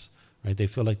themselves. right? They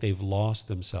feel like they've lost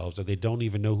themselves, or they don't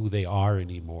even know who they are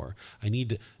anymore. I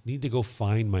need to go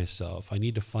find myself. I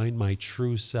need to find my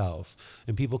true self.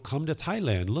 And people come to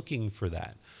Thailand looking for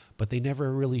that, but they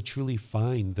never really truly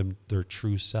find their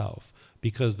true self,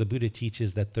 because the Buddha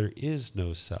teaches that there is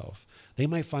no self. They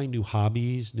might find new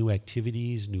hobbies, new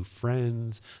activities, new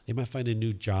friends. They might find a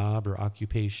new job or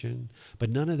occupation, but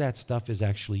none of that stuff is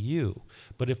actually you.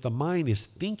 But if the mind is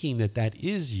thinking that that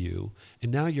is you,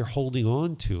 and now you're holding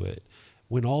on to it,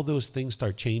 when all those things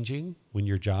start changing, when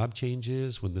your job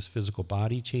changes, when this physical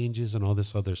body changes and all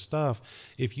this other stuff,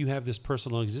 if you have this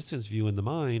personal existence view in the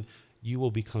mind, you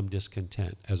will become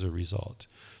discontent as a result.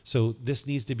 So this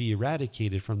needs to be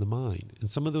eradicated from the mind. And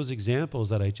some of those examples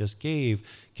that I just gave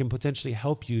can potentially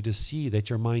help you to see that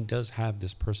your mind does have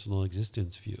this personal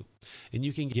existence view. And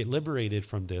you can get liberated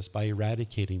from this by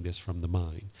eradicating this from the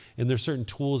mind. And there's certain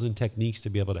tools and techniques to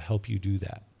be able to help you do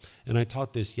that. And I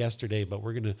taught this yesterday, but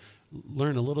we're going to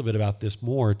learn a little bit about this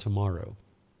more tomorrow.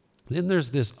 Then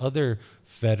there's this other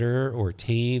fetter or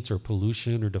taint or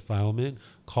pollution or defilement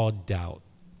called doubt.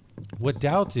 What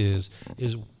doubt is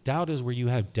where you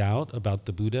have doubt about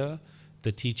the Buddha,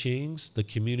 the teachings, the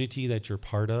community that you're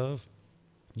part of,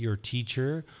 your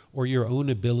teacher, or your own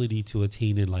ability to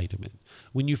attain enlightenment.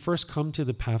 When you first come to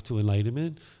the path to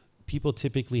enlightenment, people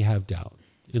typically have doubt.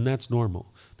 And that's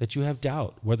normal, that you have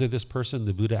doubt whether this person,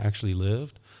 the Buddha, actually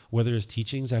lived, whether his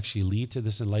teachings actually lead to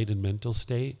this enlightened mental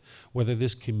state, whether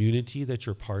this community that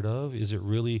you're part of, is it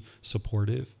really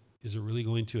supportive? Is it really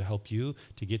going to help you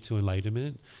to get to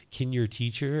enlightenment? Can your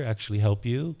teacher actually help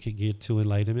you to get to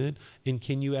enlightenment? And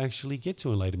can you actually get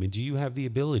to enlightenment? Do you have the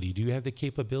ability? Do you have the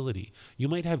capability? You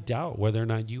might have doubt whether or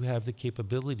not you have the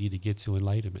capability to get to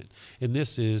enlightenment. And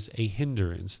this is a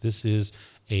hindrance. This is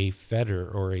a fetter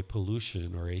or a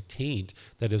pollution or a taint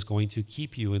that is going to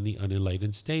keep you in the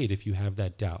unenlightened state if you have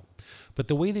that doubt. But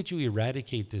the way that you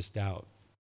eradicate this doubt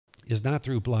is not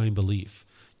through blind belief.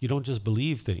 You don't just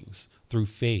believe things through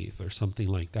faith or something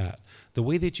like that. The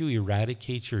way that you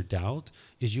eradicate your doubt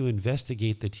is you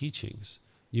investigate the teachings.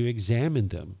 You examine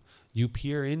them. You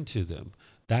peer into them.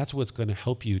 That's what's going to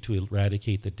help you to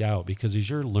eradicate the doubt, because as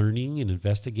you're learning and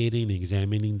investigating and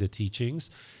examining the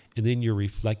teachings, and then you're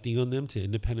reflecting on them to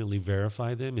independently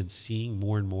verify them and seeing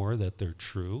more and more that they're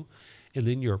true, and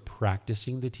then you're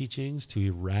practicing the teachings to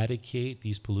eradicate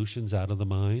these pollutions out of the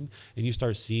mind, and you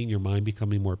start seeing your mind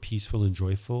becoming more peaceful and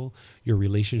joyful. Your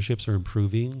relationships are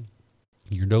improving.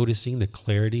 You're noticing the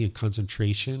clarity and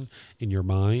concentration in your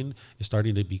mind is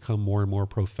starting to become more and more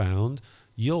profound.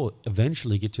 You'll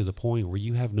eventually get to the point where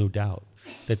you have no doubt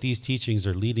that these teachings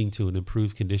are leading to an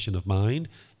improved condition of mind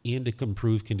and an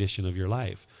improved condition of your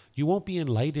life. You won't be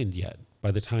enlightened yet. By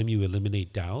the time you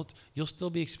eliminate doubt, you'll still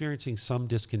be experiencing some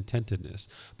discontentedness,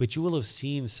 but you will have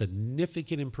seen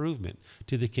significant improvement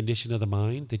to the condition of the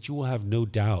mind that you will have no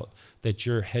doubt that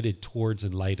you're headed towards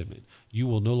enlightenment. You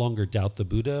will no longer doubt the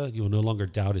Buddha. You will no longer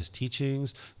doubt his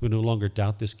teachings. You will no longer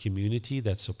doubt this community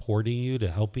that's supporting you, to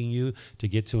helping you to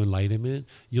get to enlightenment.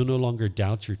 You'll no longer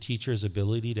doubt your teacher's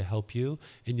ability to help you,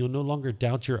 and you'll no longer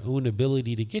doubt your own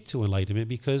ability to get to enlightenment,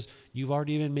 because you've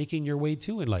already been making your way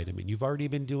to enlightenment. You've already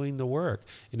been doing the work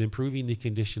and improving the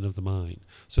condition of the mind.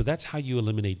 So that's how you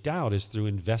eliminate doubt, is through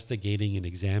investigating and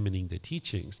examining the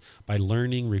teachings, by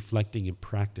learning, reflecting, and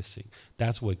practicing.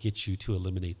 That's what gets you to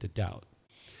eliminate the doubt.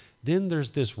 Then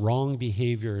there's this wrong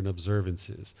behavior and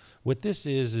observances. What this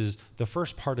is the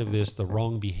first part of this, the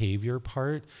wrong behavior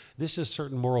part. This is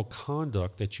certain moral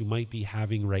conduct that you might be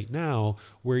having right now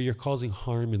where you're causing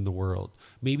harm in the world.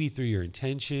 Maybe through your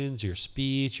intentions, your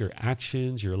speech, your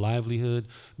actions, your livelihood.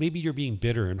 Maybe you're being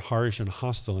bitter and harsh and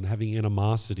hostile and having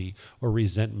animosity or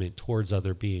resentment towards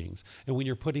other beings. And when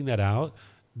you're putting that out,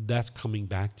 that's coming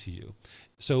back to you.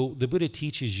 So the Buddha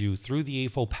teaches you through the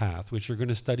Eightfold Path, which you're going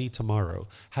to study tomorrow,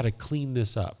 how to clean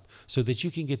this up so that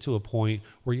you can get to a point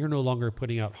where you're no longer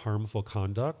putting out harmful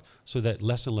conduct, so that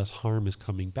less and less harm is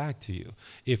coming back to you.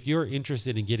 If you're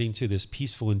interested in getting to this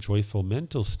peaceful and joyful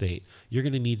mental state, you're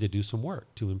going to need to do some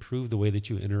work to improve the way that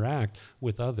you interact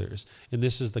with others. And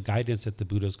this is the guidance that the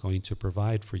Buddha is going to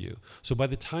provide for you. So by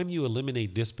the time you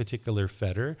eliminate this particular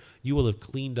fetter, you will have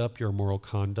cleaned up your moral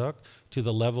conduct to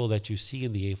the level that you see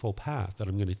in the Eightfold Path that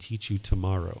I'm going to teach you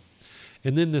tomorrow.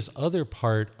 And then this other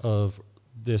part of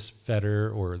this fetter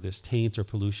or this taint or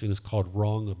pollution is called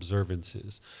wrong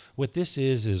observances. What this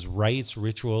is rites,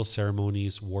 rituals,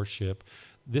 ceremonies, worship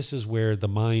this is where the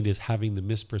mind is having the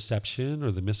misperception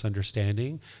or the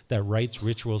misunderstanding that rites,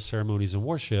 rituals, ceremonies, and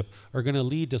worship are going to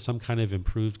lead to some kind of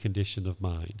improved condition of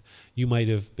mind. You might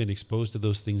have been exposed to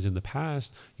those things in the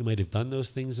past. You might have done those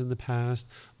things in the past.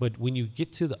 But when you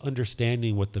get to the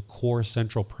understanding what the core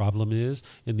central problem is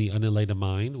in the unenlightened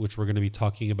mind, which we're going to be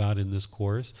talking about in this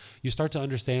course, you start to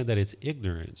understand that it's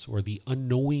ignorance or the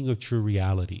unknowing of true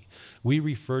reality. We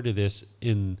refer to this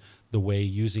in the way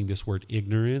using this word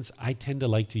ignorance. I tend to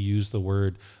like to use the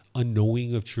word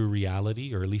unknowing of true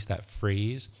reality, or at least that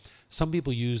phrase. Some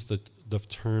people use the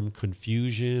term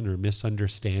confusion or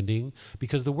misunderstanding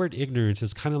because the word ignorance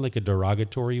is kind of like a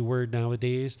derogatory word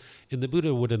nowadays, and the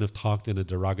Buddha wouldn't have talked in a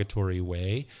derogatory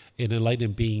way. An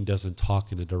enlightened being doesn't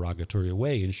talk in a derogatory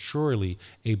way, and surely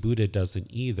a Buddha doesn't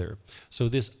either. So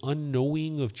this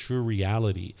unknowing of true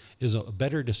reality is a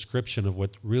better description of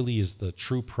what really is the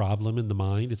true problem in the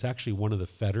mind. It's actually one of the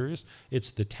fetters.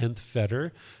 It's the 10th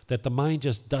fetter, that the mind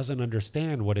just doesn't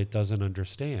understand what it doesn't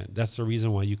understand. That's the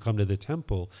reason why you come to the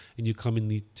temple and you come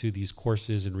into these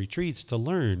courses and retreats to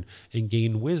learn and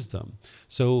gain wisdom.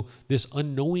 So this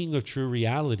unknowing of true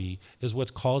reality is what's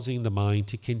causing the mind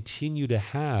to continue to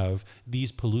have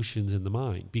these pollutions in the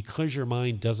mind. Because your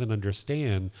mind doesn't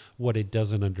understand what it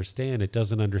doesn't understand, it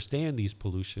doesn't understand these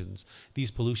pollutions. These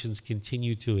pollutions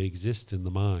continue to exist in the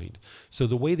mind. So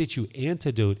the way that you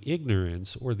antidote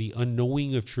ignorance or the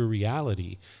unknowing of true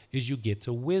reality is you get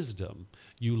to wisdom.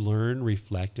 You learn,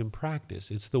 reflect, and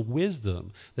practice. It's the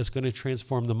wisdom that's going to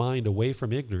transform the mind away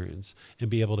from ignorance and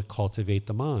be able to cultivate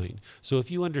the mind. So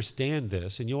if you understand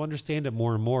this, and you'll understand it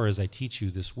more and more as I teach you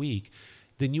this week,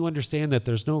 then you understand that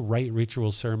there's no rite,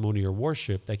 ritual, ceremony, or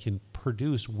worship that can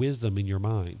produce wisdom in your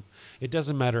mind. It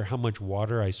doesn't matter how much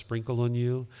water I sprinkle on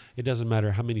you. It doesn't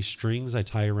matter how many strings I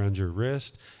tie around your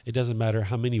wrist. It doesn't matter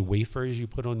how many wafers you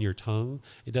put on your tongue.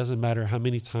 It doesn't matter how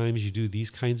many times you do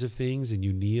these kinds of things and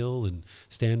you kneel and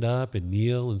stand up and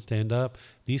kneel and stand up.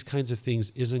 These kinds of things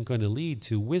isn't going to lead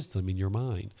to wisdom in your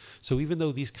mind. So even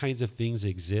though these kinds of things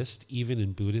exist, even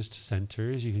in Buddhist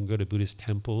centers, you can go to Buddhist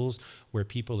temples where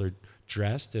people are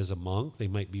dressed as a monk. They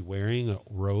might be wearing a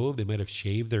robe. They might have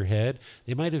shaved their head.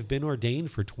 They might have been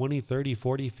ordained for 20, 30,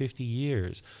 40, 50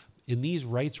 years. In these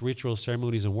rites, rituals,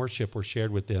 ceremonies, and worship were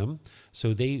shared with them.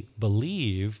 So they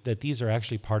believe that these are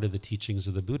actually part of the teachings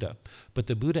of the Buddha. But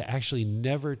the Buddha actually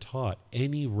never taught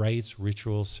any rites,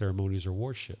 rituals, ceremonies, or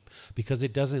worship because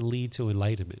it doesn't lead to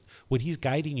enlightenment. What he's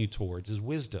guiding you towards is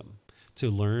wisdom, to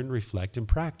learn, reflect, and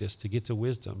practice to get to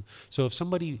wisdom. So if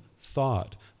somebody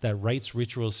thought that rites,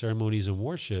 rituals, ceremonies, and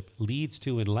worship leads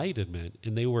to enlightenment,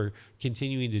 and they were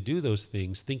continuing to do those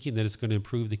things, thinking that it's going to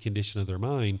improve the condition of their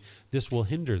mind, this will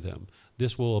hinder them.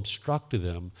 This will obstruct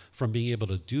them from being able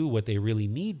to do what they really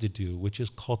need to do, which is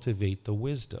cultivate the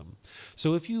wisdom.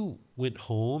 So if you went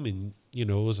home and, it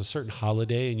was a certain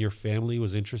holiday and your family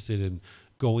was interested in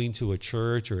going to a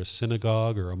church or a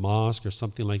synagogue or a mosque or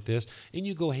something like this, and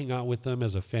you go hang out with them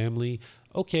as a family,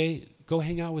 okay, go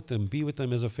hang out with them, be with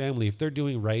them as a family. If they're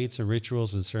doing rites and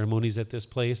rituals and ceremonies at this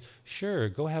place, sure,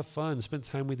 go have fun, spend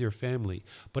time with your family.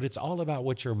 But it's all about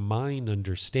what your mind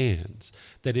understands.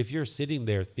 That if you're sitting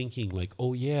there thinking like,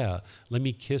 oh yeah, let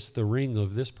me kiss the ring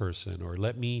of this person, or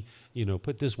let me,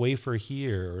 put this wafer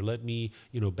here, or let me,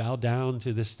 bow down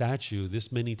to this statue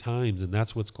this many times, and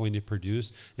that's what's going to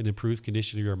produce an improved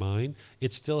condition of your mind,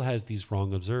 it still has these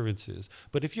wrong observances.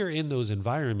 But if you're in those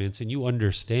environments and you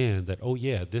understand that, oh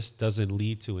yeah, this doesn't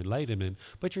lead to enlightenment,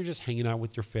 but you're just hanging out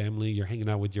with your family, you're hanging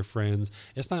out with your friends,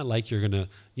 it's not like you're going to,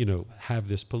 have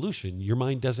this pollution. Your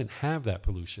mind doesn't have that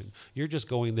pollution. You're just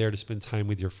going there to spend time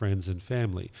with your friends and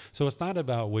family. So it's not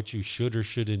about what you should or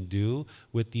shouldn't do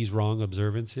with these wrong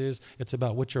observances. It's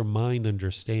about what your mind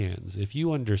understands. If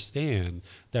you understand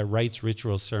that rites,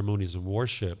 rituals, ceremonies, and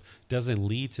worship doesn't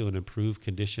lead to an improved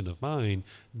condition of mind,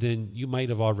 then you might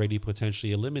have already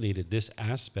potentially eliminated this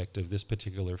aspect of this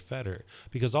particular fetter.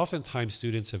 Because oftentimes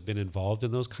students have been involved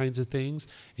in those kinds of things,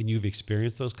 and you've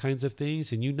experienced those kinds of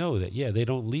things, and you know that, yeah, they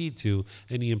don't lead to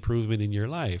any improvement in your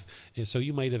life. And so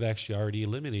you might have actually already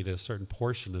eliminated a certain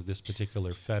portion of this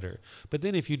particular fetter. But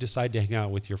then if you decide to hang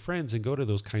out with your friends and go to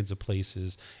those kinds of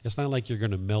places, it's not like you're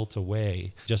going to melt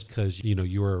away just because,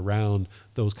 you were around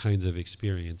those kinds of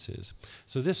experiences.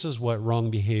 So this is what wrong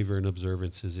behavior and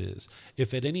observances is.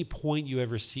 If at any point you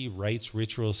ever see rites,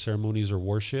 rituals, ceremonies, or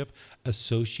worship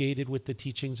associated with the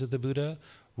teachings of the Buddha,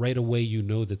 right away you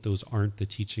know that those aren't the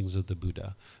teachings of the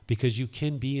Buddha. Because you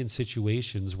can be in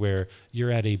situations where you're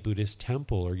at a Buddhist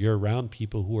temple or you're around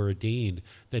people who are ordained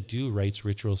that do rites,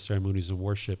 rituals, ceremonies, and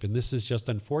worship. And this is just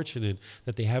unfortunate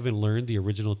that they haven't learned the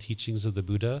original teachings of the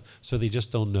Buddha, so they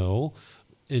just don't know.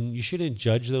 And you shouldn't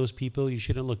judge those people. You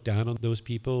shouldn't look down on those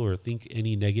people or think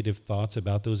any negative thoughts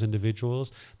about those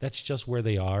individuals. That's just where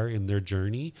they are in their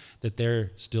journey, that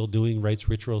they're still doing rites,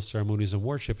 rituals, ceremonies, and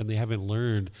worship, and they haven't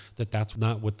learned that that's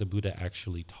not what the Buddha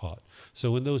actually taught.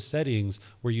 So in those settings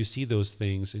where you see those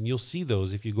things, and you'll see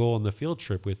those if you go on the field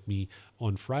trip with me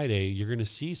on Friday, you're going to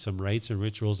see some rites and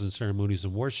rituals and ceremonies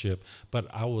and worship, but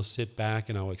I will sit back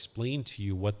and I'll explain to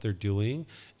you what they're doing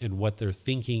and what they're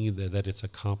thinking that it's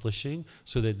accomplishing,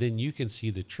 so that then you can see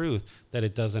the truth that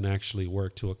it doesn't actually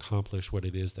work to accomplish what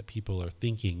it is that people are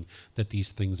thinking that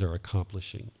these things are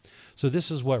accomplishing. So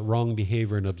this is what wrong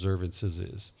behavior and observances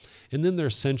is. And then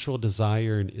there's sensual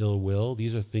desire and ill will.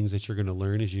 These are things that you're going to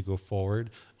learn as you go forward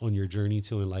on your journey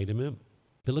to enlightenment.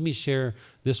 But let me share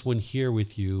this one here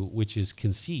with you, which is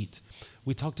conceit.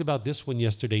 We talked about this one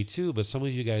yesterday too, but some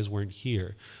of you guys weren't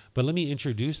here. But let me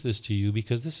introduce this to you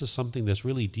because this is something that's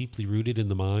really deeply rooted in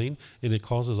the mind, and it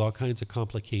causes all kinds of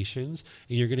complications,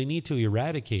 and you're going to need to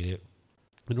eradicate it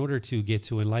in order to get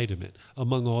to enlightenment,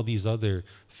 among all these other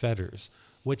fetters.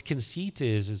 What conceit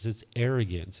is it's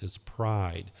arrogance, it's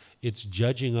pride, it's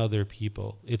judging other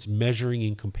people, it's measuring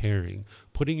and comparing,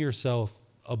 putting yourself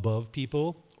above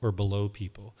people or below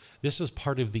people. This is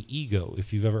part of the ego,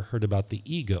 if you've ever heard about the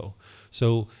ego.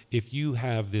 So if you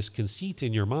have this conceit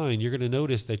in your mind, you're going to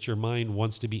notice that your mind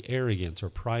wants to be arrogant or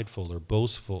prideful or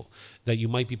boastful, that you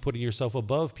might be putting yourself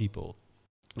above people.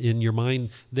 In your mind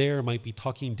there might be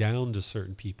talking down to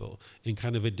certain people in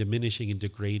kind of a diminishing and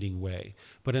degrading way.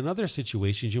 But in other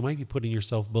situations, you might be putting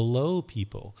yourself below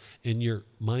people and your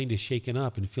mind is shaken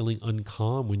up and feeling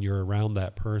uncalm when you're around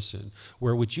that person.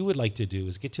 Where what you would like to do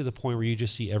is get to the point where you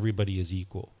just see everybody as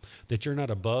equal. That you're not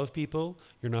above people,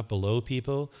 you're not below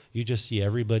people, you just see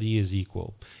everybody as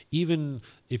equal. Even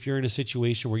if you're in a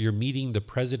situation where you're meeting the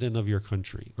president of your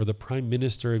country or the prime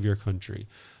minister of your country,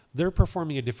 they're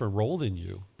performing a different role than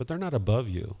you, but they're not above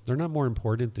you. They're not more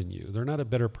important than you. They're not a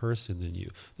better person than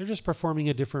you. They're just performing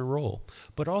a different role.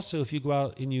 But also, if you go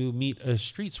out and you meet a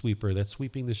street sweeper that's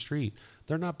sweeping the street,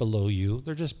 they're not below you.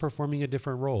 They're just performing a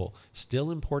different role.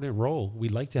 Still important role. We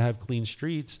like to have clean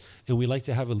streets, and we like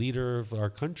to have a leader of our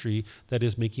country that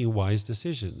is making wise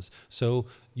decisions. So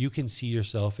you can see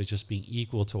yourself as just being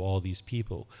equal to all these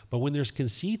people. But when there's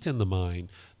conceit in the mind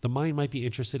might be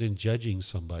interested in judging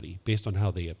somebody based on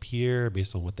how they appear,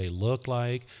 based on what they look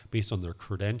like, based on their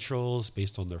credentials,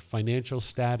 based on their financial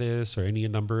status, or any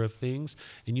number of things.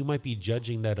 And you might be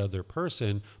judging that other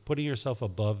person, putting yourself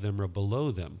above them or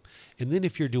below them. And then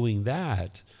if you're doing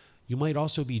that, you might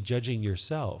also be judging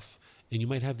yourself. And you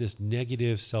might have this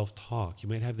negative self-talk. You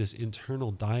might have this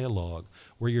internal dialogue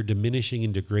where you're diminishing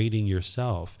and degrading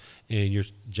yourself, and you're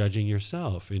judging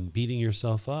yourself and beating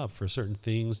yourself up for certain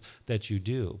things that you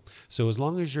do. So as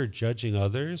long as you're judging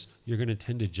others, you're going to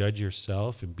tend to judge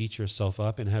yourself and beat yourself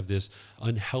up and have this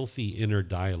unhealthy inner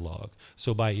dialogue.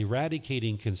 So by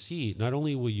eradicating conceit, not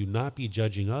only will you not be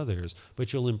judging others,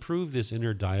 but you'll improve this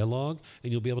inner dialogue,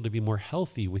 and you'll be able to be more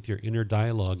healthy with your inner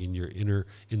dialogue and your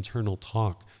internal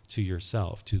talk to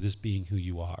yourself, to this being who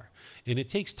you are. And it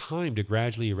takes time to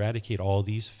gradually eradicate all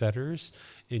these fetters.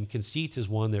 And conceit is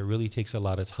one that really takes a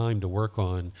lot of time to work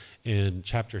on. In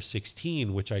chapter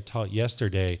 16, which I taught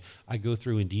yesterday, I go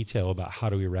through in detail about how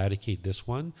to eradicate this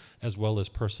one, as well as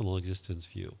personal existence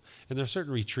view. And there are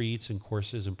certain retreats and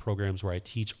courses and programs where I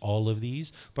teach all of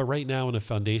these. But right now in a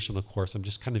foundational course, I'm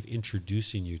just kind of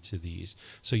introducing you to these,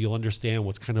 so you'll understand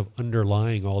what's kind of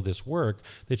underlying all this work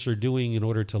that you're doing in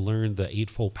order to learn the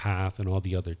Eightfold Path and all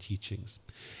the other teachings.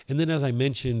 And then, as I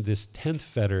mentioned, this 10th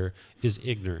fetter is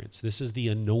ignorance. This is the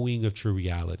unknowing of true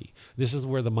reality. This is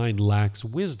where the mind lacks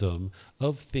wisdom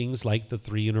of things like the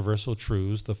three universal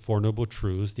truths, the Four Noble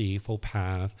Truths, the Eightfold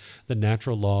Path, the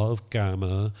natural law of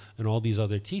karma, and all these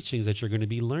other teachings that you're going to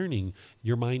be learning.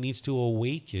 Your mind needs to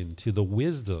awaken to the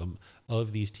wisdom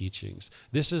of these teachings.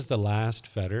 This is the last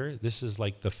fetter. This is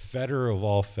like the fetter of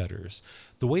all fetters.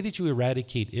 The way that you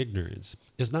eradicate ignorance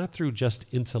is not through just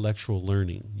intellectual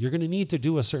learning. You're going to need to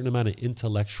do a certain amount of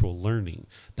intellectual learning.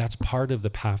 That's part of the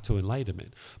path to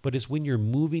enlightenment. But it's when you're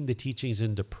moving the teachings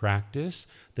into practice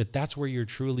that's where you're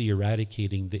truly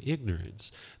eradicating the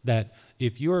ignorance. That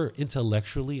if you're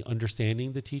intellectually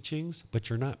understanding the teachings, but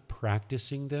you're not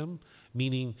practicing them,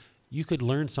 meaning you could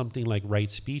learn something like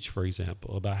right speech, for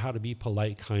example, about how to be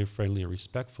polite, kind, friendly, and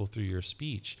respectful through your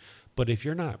speech. But if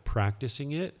you're not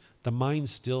practicing it, the mind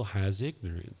still has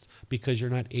ignorance because you're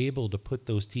not able to put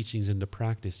those teachings into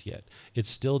practice yet. It's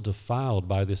still defiled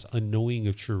by this unknowing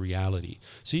of true reality.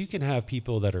 So you can have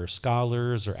people that are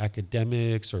scholars or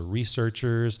academics or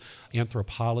researchers,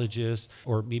 anthropologists,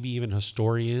 or maybe even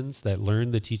historians that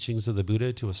learn the teachings of the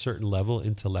Buddha to a certain level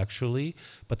intellectually,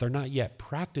 but they're not yet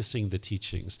practicing the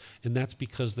teachings. And that's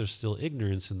because there's still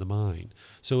ignorance in the mind.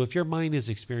 So if your mind is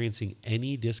experiencing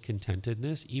any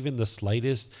discontentedness, even the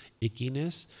slightest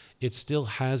ickiness, it still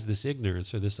has this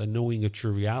ignorance or this unknowing of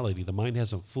true reality. The mind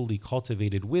hasn't fully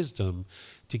cultivated wisdom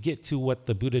to get to what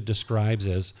the Buddha describes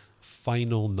as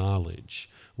final knowledge.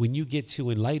 When you get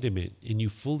to enlightenment and you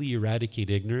fully eradicate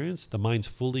ignorance, the mind's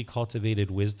fully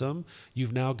cultivated wisdom,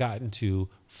 you've now gotten to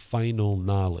final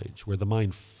knowledge, where the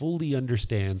mind fully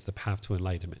understands the path to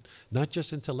enlightenment, not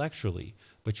just intellectually,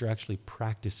 but you're actually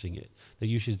practicing it. That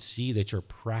you should see that you're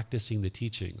practicing the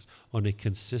teachings on a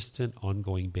consistent,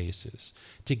 ongoing basis.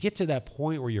 To get to that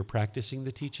point where you're practicing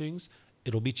the teachings,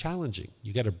 it'll be challenging.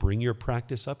 You got to bring your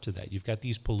practice up to that. You've got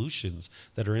these pollutions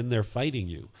that are in there fighting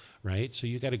you, right? So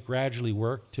you got to gradually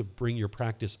work to bring your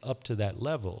practice up to that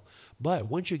level. But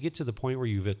once you get to the point where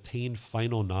you've attained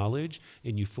final knowledge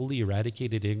and you fully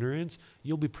eradicated ignorance,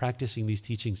 you'll be practicing these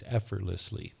teachings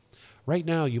effortlessly. Right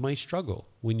now, you might struggle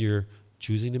when you're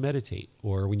choosing to meditate,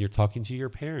 or when you're talking to your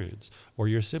parents or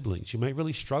your siblings. You might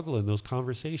really struggle in those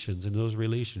conversations, in those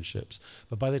relationships.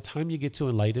 But by the time you get to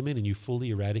enlightenment and you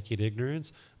fully eradicate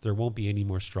ignorance, there won't be any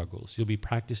more struggles. You'll be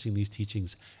practicing these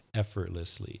teachings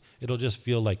effortlessly. It'll just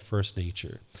feel like first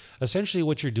nature. Essentially,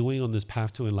 what you're doing on this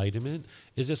path to enlightenment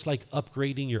is it's like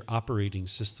upgrading your operating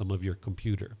system of your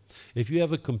computer. If you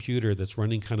have a computer that's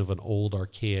running kind of an old,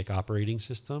 archaic operating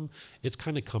system, it's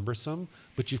kind of cumbersome,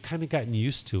 but you've kind of gotten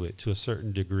used to it to a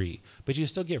certain degree. But you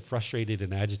still get frustrated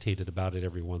and agitated about it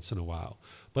every once in a while.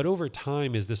 But over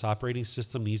time, as this operating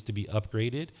system needs to be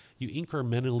upgraded, you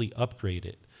incrementally upgrade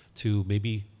it to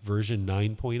maybe version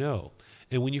 9.0.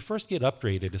 And when you first get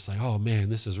upgraded, it's like, oh man,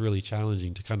 this is really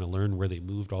challenging to kind of learn where they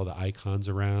moved all the icons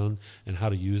around and how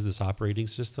to use this operating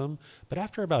system. But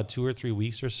after about 2 or 3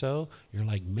 weeks or so, you're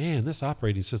like, man, this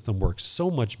operating system works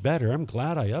so much better. I'm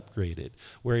glad I upgraded.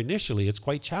 Where initially it's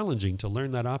quite challenging to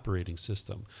learn that operating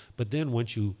system. But then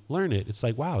once you learn it, it's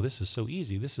like, wow, this is so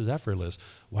easy. This is effortless.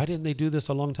 Why didn't they do this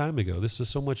a long time ago? This is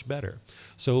so much better.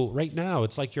 So right now,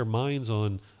 it's like your mind's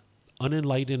on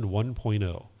unenlightened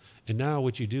 1.0. And now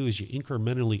what you do is you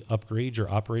incrementally upgrade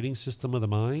your operating system of the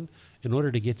mind in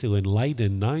order to get to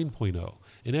enlightened 9.0.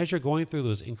 And as you're going through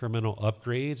those incremental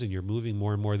upgrades and you're moving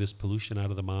more and more of this pollution out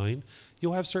of the mind,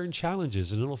 you'll have certain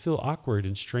challenges and it'll feel awkward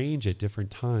and strange at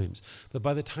different times. But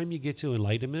by the time you get to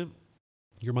enlightenment,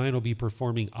 your mind will be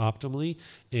performing optimally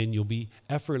and you'll be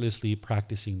effortlessly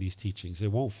practicing these teachings.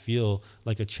 It won't feel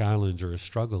like a challenge or a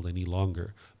struggle any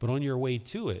longer. But on your way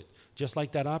to it, just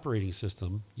like that operating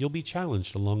system, you'll be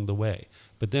challenged along the way.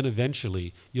 But then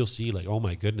eventually you'll see like, oh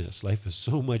my goodness, life is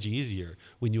so much easier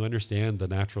when you understand the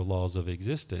natural laws of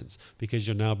existence, because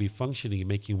you'll now be functioning and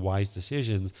making wise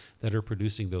decisions that are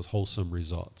producing those wholesome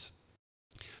results.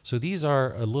 So these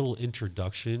are a little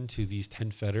introduction to these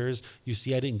 10 fetters. You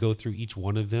see, I didn't go through each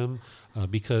one of them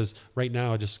because right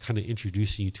now I'm just kind of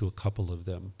introducing you to a couple of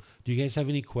them. Do you guys have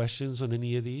any questions on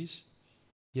any of these?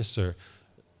 Yes, sir.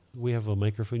 We have a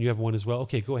microphone. You have one as well?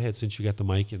 Okay, go ahead since you got the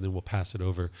mic and then we'll pass it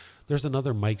over. There's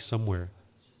another mic somewhere.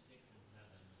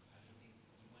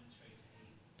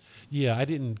 Yeah, I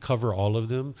didn't cover all of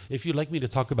them. If you'd like me to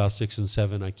talk about 6 and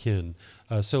 7, I can.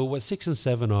 So what 6 and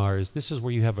 7 are is this is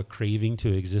where you have a craving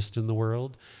to exist in the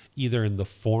world, either in the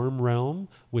form realm,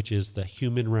 which is the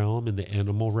human realm, and the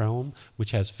animal realm,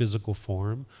 which has physical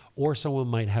form, or someone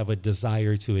might have a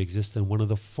desire to exist in one of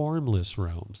the formless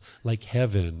realms, like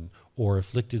heaven or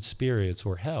afflicted spirits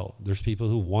or hell. There's people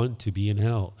who want to be in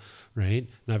hell, right?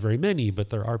 Not very many, but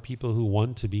there are people who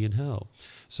want to be in hell.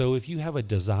 So if you have a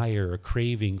desire, a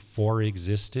craving for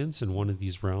existence in one of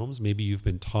these realms, maybe you've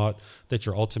been taught that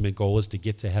your ultimate goal is to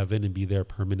get to heaven and be there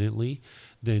permanently,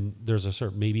 then there's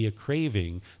maybe a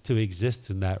craving to exist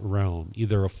in that realm,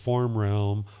 either a form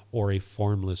realm or a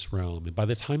formless realm. And by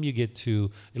the time you get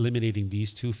to eliminating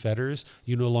these two fetters,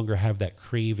 you no longer have that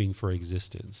craving for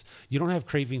existence. You don't have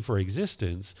craving for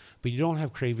existence, but you don't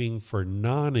have craving for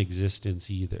non-existence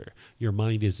either. Your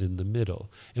mind is in the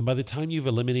middle. And by the time you've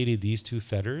eliminated these two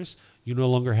fetters, you no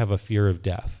longer have a fear of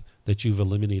death, that you've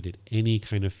eliminated any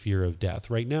kind of fear of death.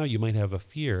 Right now, you might have a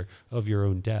fear of your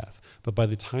own death, but by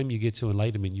the time you get to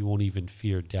enlightenment, you won't even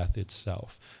fear death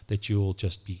itself, that you'll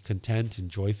just be content and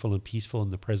joyful and peaceful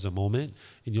in the present moment,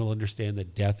 and you'll understand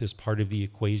that death is part of the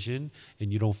equation,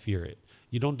 and you don't fear it.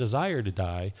 You don't desire to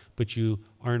die, but you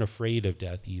aren't afraid of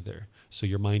death either, so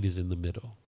your mind is in the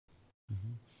middle.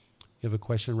 You have a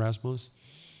question, Rasmus?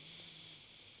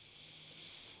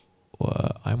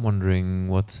 Well, I'm wondering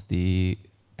what's the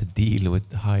deal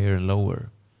with higher and lower?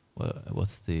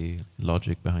 What's the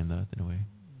logic behind that in a way?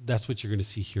 That's what you're going to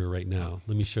see here right now.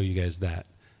 Let me show you guys that.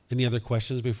 Any other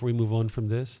questions before we move on from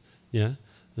this? Yeah?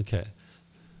 Okay.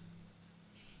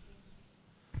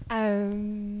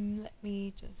 Let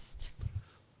me just.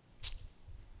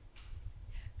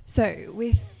 So,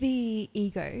 with the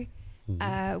ego,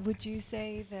 would you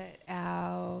say that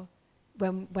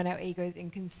when our ego is in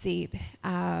conceit,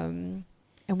 and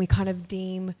we kind of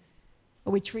deem,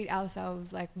 or we treat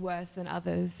ourselves like worse than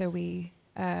others, so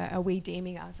are we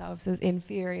deeming ourselves as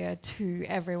inferior to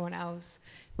everyone else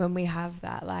when we have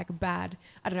that like bad?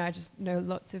 I don't know. I just know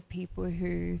lots of people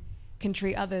who can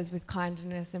treat others with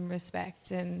kindness and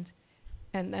respect and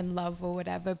love or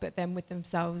whatever, but then with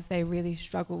themselves they really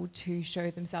struggle to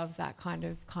show themselves that kind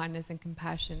of kindness and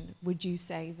compassion. Would you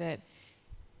say that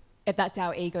that's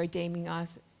our ego deeming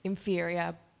us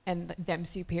inferior and them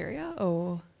superior,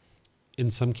 or? In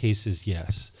some cases,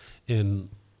 yes. And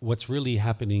what's really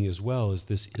happening as well is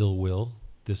this ill will,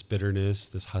 this bitterness,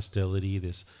 this hostility,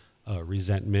 this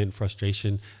resentment,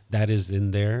 frustration, that is in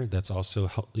there. That's also,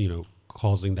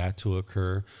 causing that to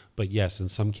occur. But yes, in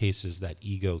some cases, that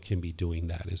ego can be doing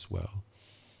that as well.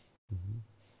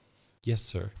 Yes,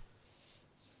 sir.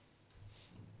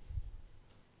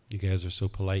 You guys are so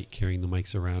polite, carrying the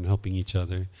mics around, helping each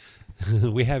other.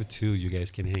 We have two. You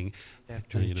guys can hang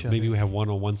After each maybe other. we have one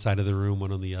on one side of the room,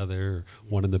 one on the other, or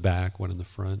one in the back, one in the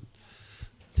front.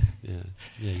 Yeah,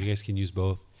 you guys can use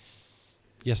both.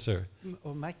 Yes, sir.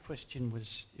 My question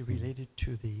was related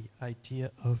to the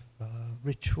idea of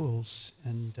rituals,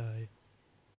 and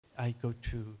I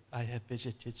have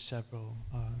visited several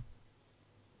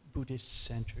Buddhist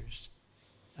centers,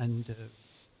 and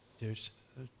there's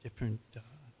different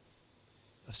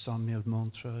 100,000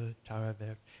 mantras,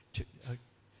 Taraver,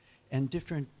 and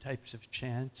different types of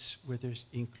chants where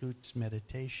includes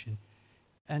meditation.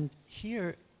 And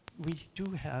here we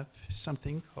do have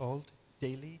something called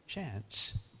daily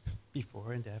chants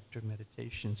before and after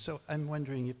meditation. So I'm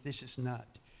wondering if this is not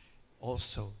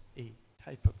also a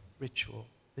type of ritual,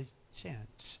 the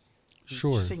chants, the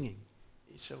Sure. singing.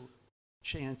 So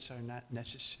chants are not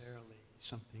necessarily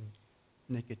something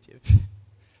negative.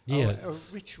 Yeah. Or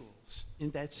rituals in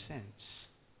that sense.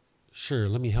 Sure,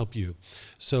 let me help you.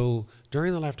 So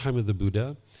during the lifetime of the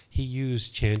Buddha, he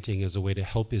used chanting as a way to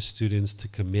help his students to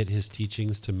commit his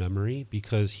teachings to memory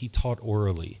because he taught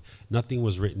orally. Nothing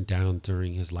was written down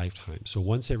during his lifetime. So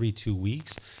once every 2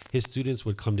 weeks, his students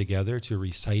would come together to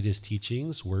recite his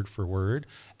teachings word for word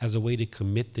as a way to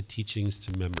commit the teachings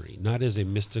to memory, not as a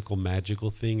mystical, magical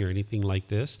thing or anything like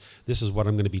this. This is what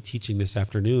I'm going to be teaching this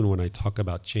afternoon when I talk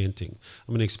about chanting.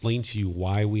 I'm going to explain to you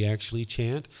why we actually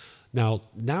chant. Now,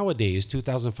 nowadays,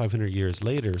 2,500 years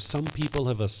later, some people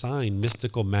have assigned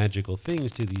mystical, magical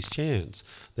things to these chants.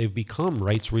 They've become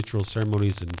rites, rituals,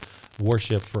 ceremonies, and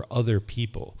worship for other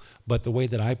people. But the way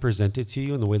that I present it to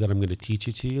you and the way that I'm going to teach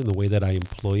it to you and the way that I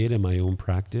employ it in my own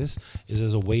practice is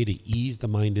as a way to ease the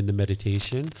mind into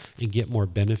meditation and get more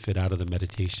benefit out of the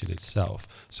meditation itself.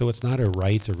 So it's not a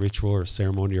rite, a ritual, or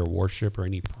ceremony, or worship, or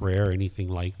any prayer, or anything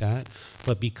like that.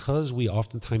 But because we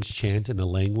oftentimes chant in a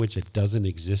language that doesn't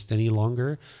exist any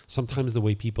longer, sometimes the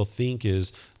way people think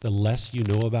is the less you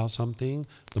know about something,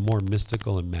 the more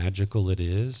mystical and magical it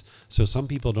is. So some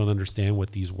people don't understand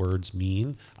what these words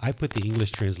mean. I put the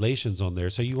English translations on there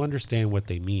so you understand what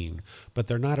they mean. But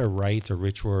they're not a rite, a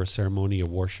ritual, or a ceremony, or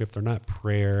worship. They're not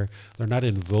prayer. They're not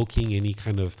invoking any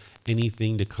kind of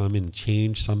anything to come and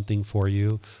change something for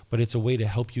you. But it's a way to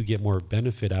help you get more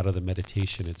benefit out of the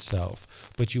meditation itself.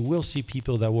 But you will see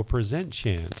people that will present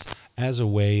chants as a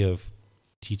way of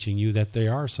teaching you that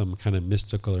there are some kind of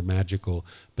mystical or magical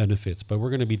benefits. But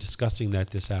we're going to be discussing that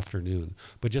this afternoon.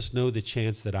 But just know the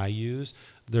chants that I use,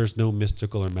 there's no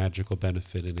mystical or magical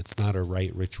benefit, and it's not a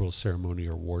rite, ritual, ceremony,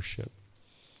 or worship.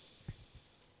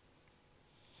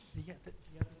 The other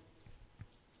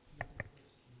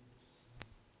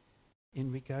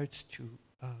in regards to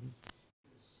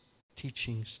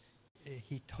teachings,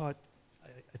 he taught,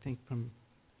 I think, from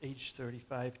age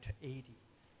 35 to 80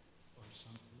 or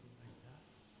something.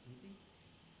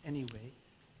 Anyway,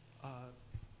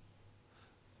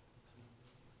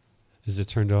 Is it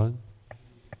turned on?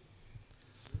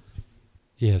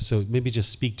 Yeah, so maybe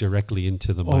just speak directly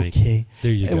into the mic. okay.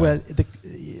 There you go. Well,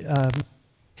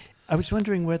 I was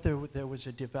wondering whether there was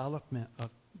a development of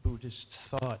Buddhist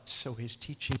thought, so his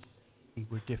teachings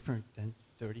were different than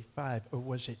 35, or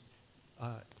was it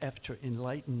after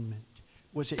Enlightenment?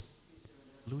 Was it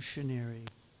evolutionary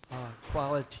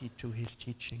quality to his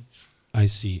teachings? I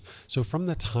see. So from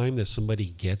the time that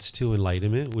somebody gets to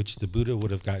enlightenment, which the Buddha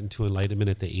would have gotten to enlightenment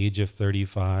at the age of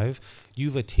 35,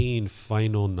 you've attained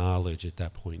final knowledge at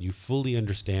that point. You fully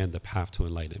understand the path to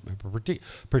enlightenment,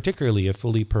 particularly a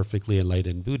fully perfectly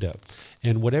enlightened Buddha.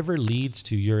 And whatever leads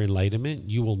to your enlightenment,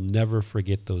 you will never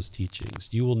forget those teachings.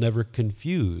 You will never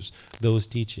confuse those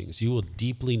teachings. You will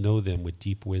deeply know them with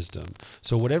deep wisdom.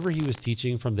 So whatever he was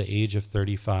teaching from the age of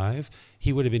 35,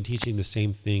 he would have been teaching the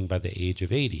same thing by the age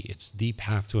of 80. It's the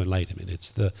path to enlightenment.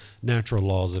 It's the natural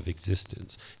laws of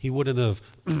existence. He wouldn't have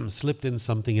slipped in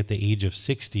something at the age of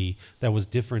 60 that was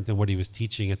different than what he was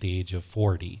teaching at the age of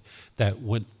 40. That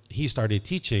when he started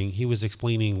teaching, he was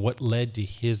explaining what led to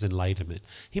his enlightenment.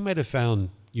 He might have found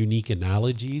unique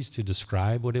analogies to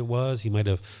describe what it was. He might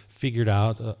have figured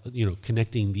out,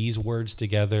 connecting these words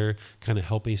together, kind of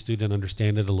helping a student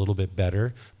understand it a little bit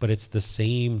better. But it's the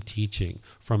same teaching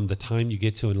from the time you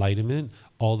get to enlightenment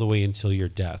all the way until your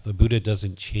death. The Buddha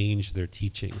doesn't change their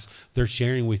teachings. They're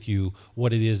sharing with you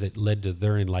what it is that led to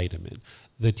their enlightenment.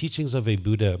 The teachings of a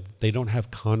Buddha, they don't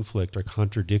have conflict or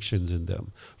contradictions in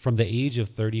them. From the age of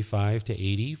 35 to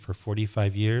 80, for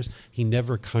 45 years, he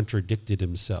never contradicted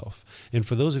himself. And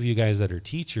for those of you guys that are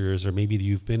teachers, or maybe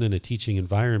you've been in a teaching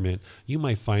environment, you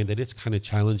might find that it's kind of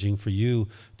challenging for you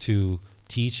to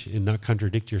teach and not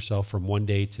contradict yourself from one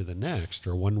day to the next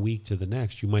or 1 week to the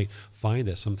next. You might find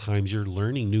that sometimes you're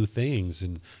learning new things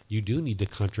and you do need to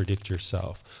contradict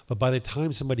yourself. But by the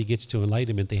time somebody gets to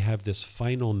enlightenment, they have this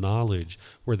final knowledge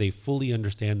where they fully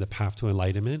understand the path to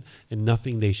enlightenment, and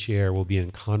nothing they share will be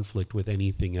in conflict with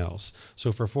anything else.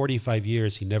 So for 45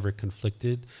 years, he never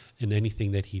conflicted in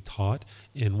anything that he taught,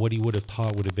 and what he would have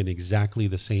taught would have been exactly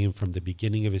the same from the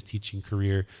beginning of his teaching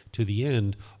career to the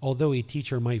end, although a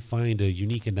teacher might find a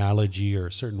unique analogy or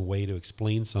a certain way to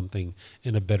explain something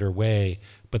in a better way,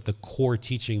 but the core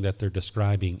teaching that they're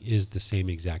describing is the same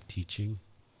exact teaching.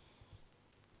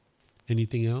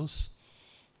 Anything else?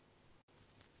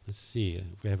 Let's see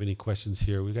if we have any questions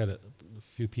here. We've got a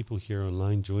few people here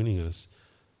online joining us.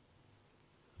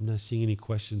 I'm not seeing any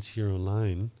questions here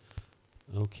online.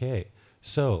 Okay,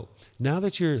 so now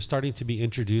that you're starting to be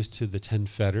introduced to the 10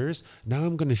 fetters, now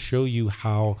I'm going to show you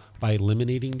how, by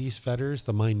eliminating these fetters,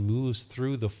 the mind moves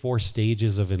through the 4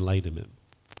 stages of enlightenment.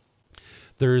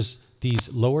 There's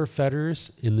these lower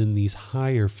fetters and then these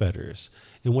higher fetters.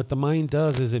 And what the mind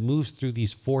does is it moves through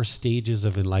these 4 stages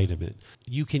of enlightenment.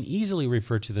 You can easily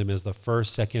refer to them as the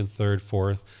first, second, third,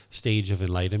 fourth stage of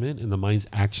enlightenment, and the mind's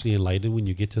actually enlightened when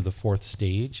you get to the 4th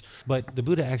stage. But the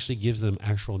Buddha actually gives them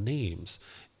actual names.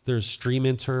 There's stream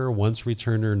enterer, once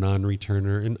returner,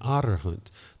 non-returner, and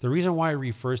arahant. The reason why it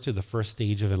refers to the first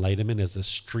stage of enlightenment as the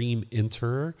stream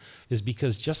enterer is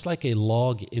because just like a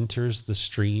log enters the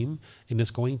stream and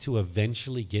is going to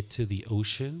eventually get to the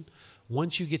ocean,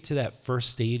 once you get to that first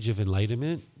stage of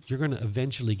enlightenment, you're going to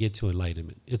eventually get to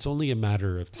enlightenment. It's only a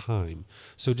matter of time.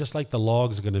 So just like the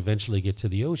log's going to eventually get to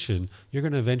the ocean, you're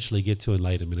going to eventually get to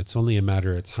enlightenment. It's only a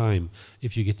matter of time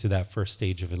if you get to that first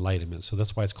stage of enlightenment. So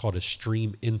that's why it's called a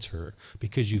stream enterer,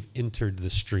 because you've entered the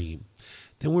stream.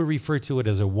 Then we refer to it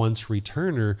as a once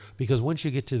returner, because once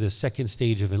you get to the second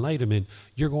stage of enlightenment,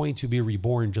 you're going to be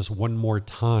reborn just one more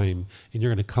time, and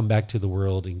you're going to come back to the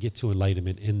world and get to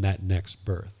enlightenment in that next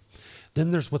birth.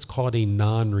 Then there's what's called a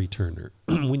non-returner.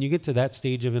 When you get to that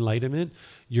stage of enlightenment,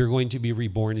 you're going to be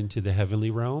reborn into the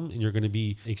heavenly realm, and you're going to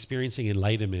be experiencing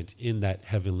enlightenment in that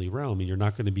heavenly realm, and you're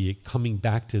not going to be coming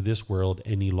back to this world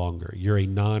any longer. You're a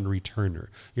non-returner.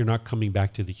 You're not coming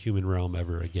back to the human realm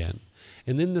ever again.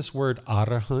 And then this word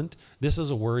arahant, this is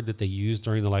a word that they used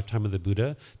during the lifetime of the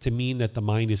Buddha to mean that the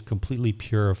mind is completely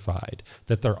purified,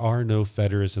 that there are no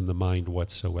fetters in the mind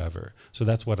whatsoever. So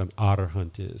that's what an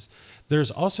arahant is.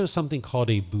 There's also something called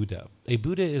a Buddha. A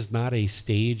Buddha is not a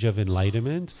stage of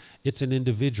enlightenment, it's an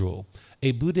individual.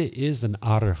 A Buddha is an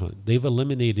arahant. They've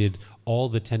eliminated all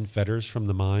the 10 fetters from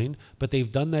the mind, but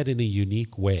they've done that in a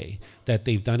unique way, that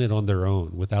they've done it on their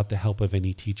own without the help of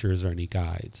any teachers or any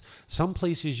guides. Some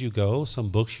places you go, some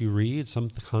books you read,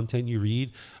 some content you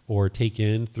read or take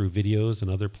in through videos and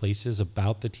other places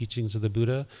about the teachings of the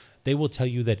Buddha, they will tell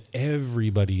you that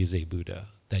everybody is a Buddha,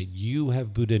 that you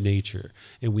have Buddha nature.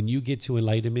 And when you get to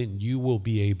enlightenment, you will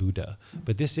be a Buddha.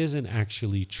 But this isn't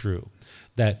actually true.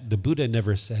 That the Buddha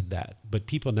never said that, but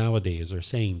people nowadays are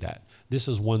saying that. This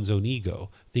is one's own ego,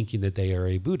 thinking that they are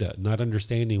a Buddha, not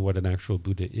understanding what an actual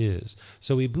Buddha is.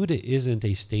 So a Buddha isn't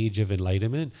a stage of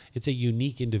enlightenment. It's a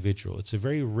unique individual. It's a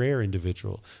very rare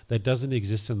individual that doesn't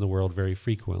exist in the world very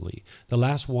frequently. The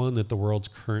last one that the world's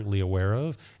currently aware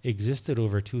of existed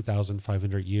over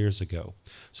 2,500 years ago.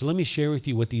 So let me share with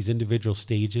you what these individual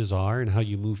stages are and how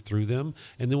you move through them,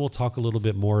 and then we'll talk a little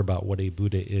bit more about what a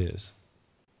Buddha is.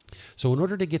 So in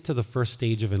order to get to the first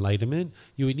stage of enlightenment,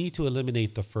 you would need to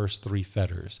eliminate the first three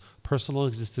fetters: personal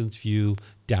existence view,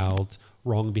 doubt,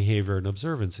 wrong behavior, and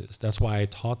observances. That's why I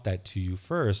taught that to you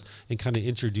first and kind of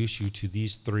introduce you to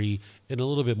these three in a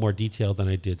little bit more detail than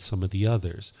I did some of the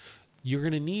others. You're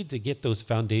going to need to get those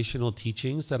foundational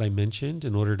teachings that I mentioned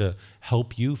in order to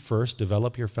help you first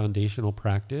develop your foundational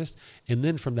practice. And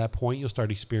then from that point, you'll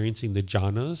start experiencing the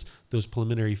jhanas, those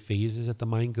preliminary phases that the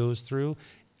mind goes through.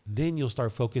 Then you'll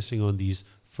start focusing on these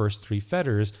first three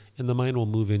fetters, and the mind will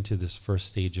move into this first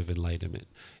stage of enlightenment.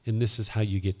 And this is how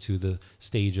you get to the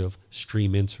stage of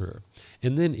stream enterer.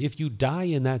 And then if you die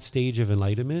in that stage of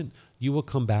enlightenment, you will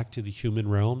come back to the human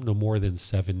realm no more than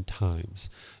 7 times.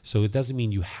 So it doesn't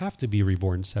mean you have to be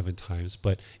reborn 7 times,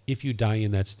 but if you die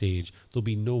in that stage, there'll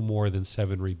be no more than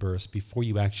 7 rebirths before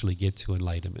you actually get to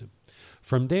enlightenment.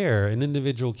 From there, an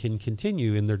individual can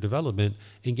continue in their development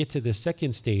and get to the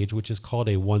second stage, which is called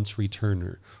a once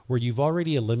returner, where you've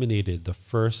already eliminated the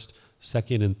first,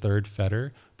 second, and third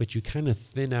fetter, but you kind of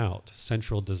thin out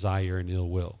central desire and ill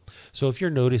will. So if you're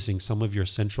noticing some of your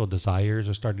central desires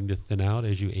are starting to thin out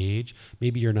as you age,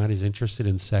 maybe you're not as interested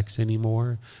in sex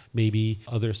anymore, maybe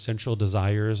other central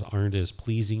desires aren't as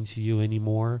pleasing to you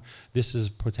anymore, this is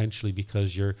potentially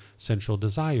because your central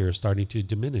desire is starting to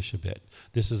diminish a bit.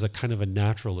 This is a kind of a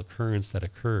natural occurrence that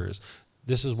occurs.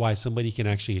 This is why somebody can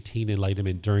actually attain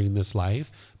enlightenment during this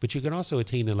life, but you can also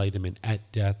attain enlightenment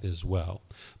at death as well.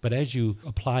 But as you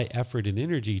apply effort and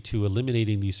energy to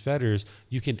eliminating these fetters,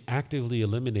 you can actively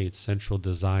eliminate central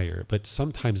desire. But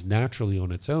sometimes naturally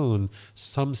on its own,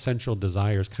 some central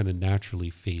desires kind of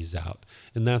naturally phase out.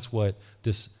 And that's what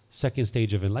this second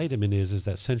stage of enlightenment is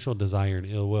that central desire and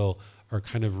ill will are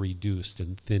kind of reduced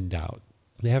and thinned out.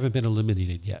 They haven't been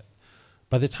eliminated yet.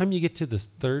 By the time you get to this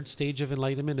third stage of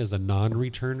enlightenment as a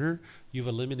non-returner, you've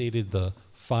eliminated the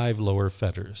 5 lower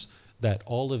fetters, that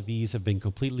all of these have been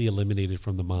completely eliminated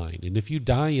from the mind. And if you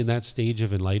die in that stage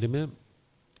of enlightenment,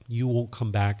 you won't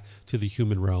come back to the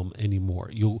human realm anymore.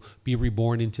 You'll be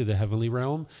reborn into the heavenly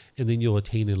realm, and then you'll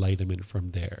attain enlightenment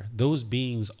from there. Those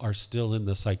beings are still in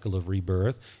the cycle of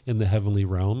rebirth in the heavenly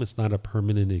realm. It's not a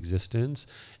permanent existence,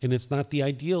 and it's not the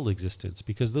ideal existence,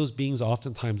 because those beings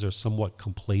oftentimes are somewhat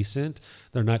complacent.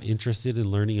 They're not interested in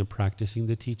learning and practicing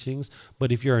the teachings.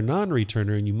 But if you're a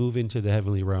non-returner and you move into the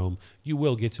heavenly realm, you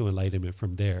will get to enlightenment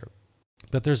from there.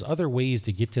 But there's other ways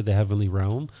to get to the heavenly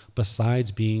realm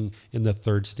besides being in the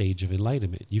third stage of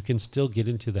enlightenment. You can still get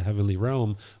into the heavenly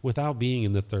realm without being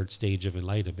in the third stage of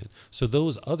enlightenment. So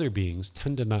those other beings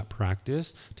tend to not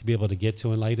practice to be able to get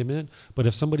to enlightenment. But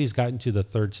if somebody's gotten to the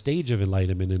third stage of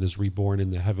enlightenment and is reborn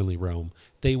in the heavenly realm,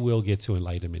 they will get to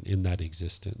enlightenment in that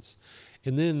existence.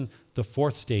 And then the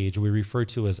fourth stage we refer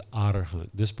to as Arahant.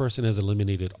 This person has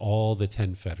eliminated all the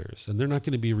 10 fetters, and they're not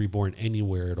going to be reborn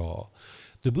anywhere at all.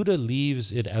 The Buddha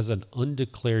leaves it as an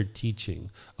undeclared teaching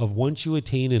of once you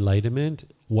attain enlightenment,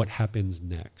 what happens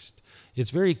next. It's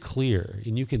very clear,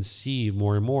 and you can see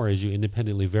more and more as you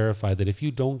independently verify that if you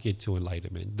don't get to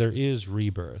enlightenment, there is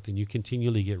rebirth, and you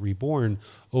continually get reborn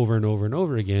over and over and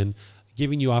over again,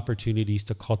 giving you opportunities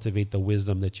to cultivate the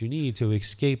wisdom that you need to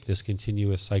escape this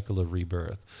continuous cycle of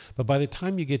rebirth. But by the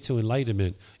time you get to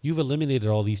enlightenment, you've eliminated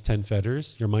all these 10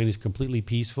 fetters. Your mind is completely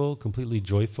peaceful, completely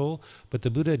joyful, but the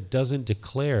Buddha doesn't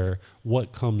declare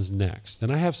what comes next.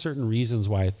 And I have certain reasons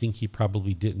why I think he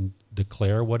probably didn't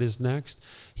declare what is next.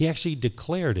 He actually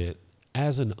declared it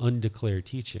as an undeclared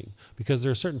teaching, because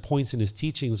there are certain points in his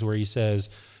teachings where he says,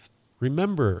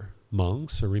 remember,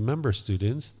 monks, or remember,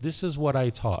 students, this is what I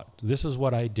taught. This is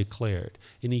what I declared.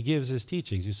 And he gives his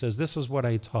teachings. He says, this is what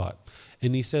I taught.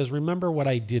 And he says, remember what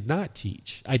I did not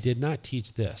teach. I did not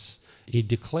teach this. He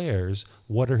declares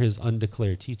what are his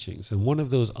undeclared teachings. And one of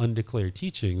those undeclared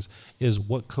teachings is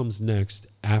what comes next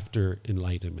after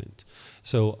enlightenment.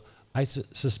 So I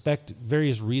suspect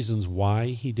various reasons why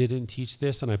he didn't teach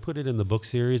this, and I put it in the book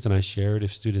series and I share it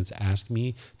if students ask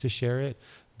me to share it.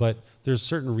 But there's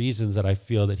certain reasons that I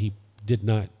feel that he did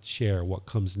not share what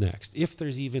comes next, if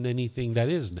there's even anything that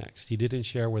is next. He didn't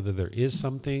share whether there is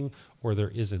something or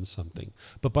there isn't something.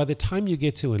 But by the time you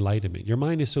get to enlightenment, your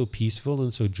mind is so peaceful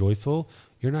and so joyful,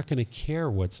 you're not going to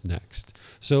care what's next.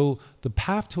 So the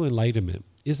path to enlightenment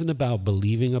isn't about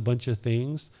believing a bunch of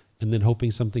things and then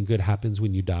hoping something good happens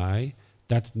when you die.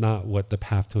 That's not what the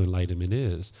path to enlightenment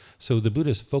is. So the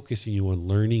Buddha is focusing you on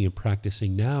learning and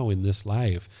practicing now in this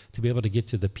life to be able to get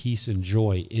to the peace and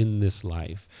joy in this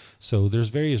life. So there's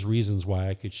various reasons why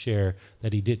I could share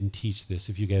that he didn't teach this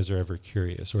if you guys are ever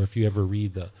curious, or if you ever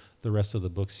read the rest of the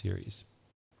book series.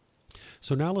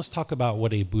 So now let's talk about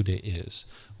what a Buddha is.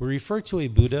 We refer to a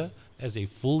Buddha as a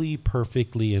fully,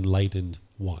 perfectly enlightened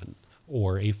one,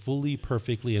 or a fully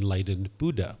perfectly enlightened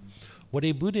Buddha. What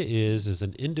a Buddha is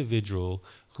an individual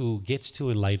who gets to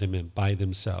enlightenment by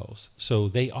themselves. So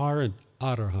they are an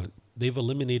arahant. They've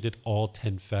eliminated all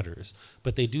 10 fetters,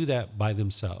 but they do that by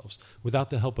themselves without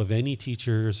the help of any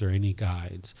teachers or any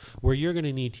guides. Where you're going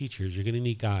to need teachers, you're going to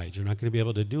need guides. You're not going to be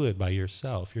able to do it by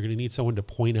yourself. You're going to need someone to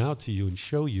point out to you and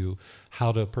show you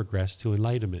how to progress to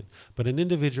enlightenment. But an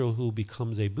individual who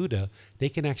becomes a Buddha, they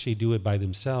can actually do it by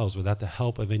themselves without the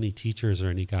help of any teachers or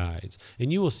any guides.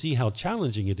 And you will see how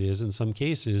challenging it is in some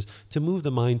cases to move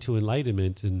the mind to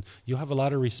enlightenment, and you'll have a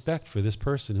lot of respect for this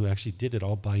person who actually did it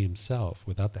all by himself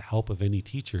without the help of any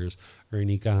teachers or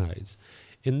any guides.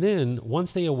 And then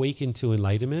once they awaken to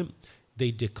enlightenment,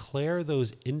 they declare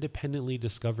those independently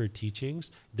discovered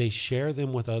teachings. They share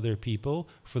them with other people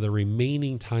for the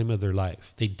remaining time of their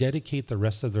life. They dedicate the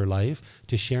rest of their life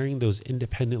to sharing those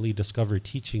independently discovered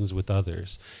teachings with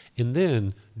others. And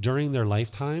then during their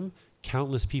lifetime,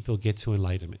 countless people get to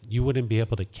enlightenment. You wouldn't be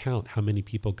able to count how many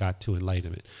people got to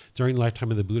enlightenment. During the lifetime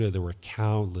of the Buddha, there were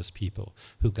countless people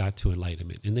who got to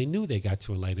enlightenment. And they knew they got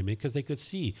to enlightenment because they could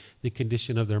see the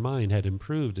condition of their mind had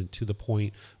improved and to the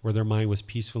point where their mind was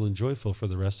peaceful and joyful for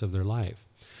the rest of their life.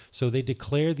 So they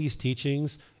declare these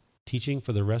teaching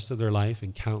for the rest of their life,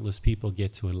 and countless people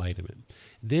get to enlightenment.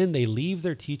 Then they leave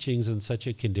their teachings in such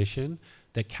a condition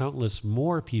that countless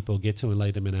more people get to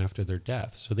enlightenment after their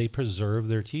death. So they preserve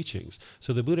their teachings.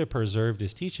 So the Buddha preserved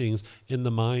his teachings in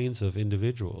the minds of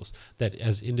individuals, that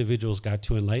as individuals got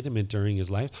to enlightenment during his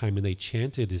lifetime and they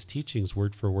chanted his teachings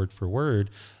word for word,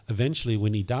 eventually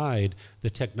when he died, the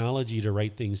technology to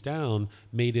write things down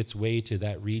made its way to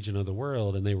that region of the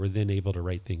world, and they were then able to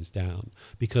write things down.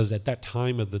 Because at that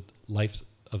time of the life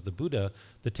of the Buddha,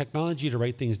 the technology to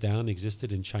write things down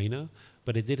existed in China,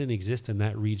 but it didn't exist in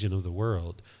that region of the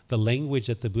world. The language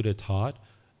that the Buddha taught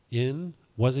in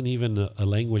wasn't even a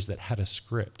language that had a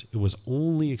script. It was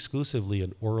only exclusively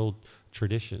an oral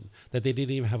tradition, that they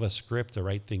didn't even have a script to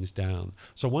write things down.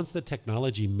 So once the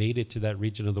technology made it to that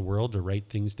region of the world to write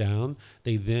things down,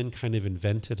 they then kind of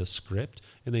invented a script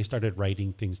and they started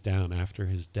writing things down after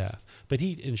his death. But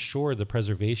he ensured the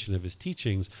preservation of his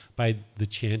teachings by the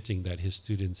chanting that his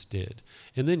students did.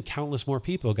 And then countless more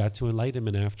people got to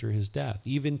enlightenment after his death.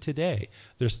 Even today,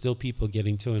 there's still people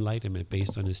getting to enlightenment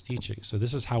based on his teachings. So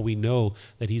this is how we know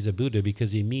that he's a Buddha,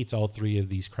 because he meets all three of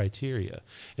these criteria.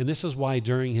 And this is why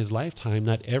during his lifetime,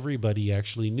 not everybody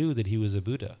actually knew that he was a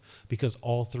Buddha, because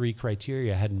all three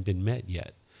criteria hadn't been met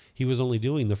yet. He was only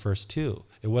doing the first two.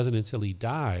 It wasn't until he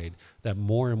died that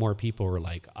more and more people were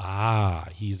like,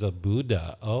 he's a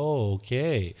Buddha. Oh,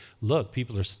 okay. Look,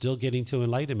 people are still getting to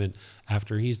enlightenment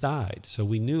after he's died. So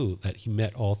we knew that he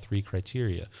met all three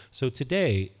criteria. So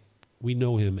today, we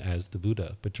know him as the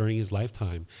Buddha, but during his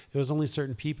lifetime, it was only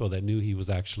certain people that knew he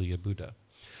was actually a Buddha.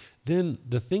 Then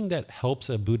the thing that helps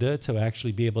a Buddha to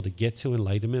actually be able to get to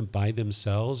enlightenment by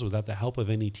themselves without the help of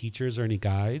any teachers or any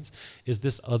guides is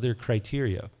this other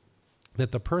criteria.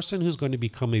 That the person who's going to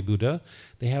become a Buddha,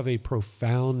 they have a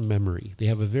profound memory. They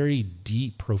have a very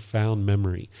deep, profound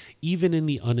memory, even in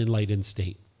the unenlightened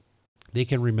state. They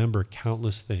can remember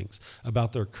countless things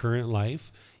about their current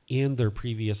life and their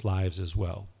previous lives as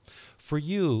well. For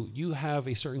you, you have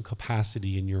a certain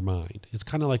capacity in your mind. It's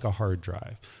kind of like a hard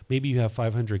drive. Maybe you have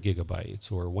 500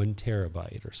 gigabytes or 1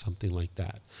 terabyte or something like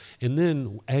that. And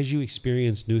then as you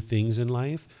experience new things in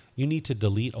life, you need to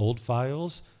delete old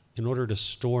files in order to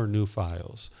store new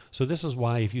files. So this is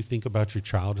why if you think about your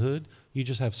childhood, you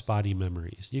just have spotty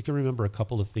memories. You can remember a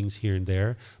couple of things here and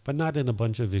there, but not in a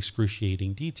bunch of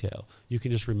excruciating detail. You can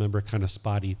just remember kind of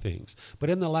spotty things. But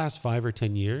in the last 5 or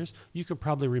 10 years, you could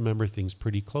probably remember things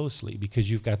pretty closely because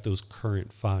you've got those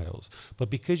current files. But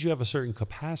because you have a certain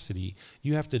capacity,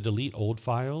 you have to delete old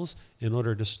files in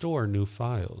order to store new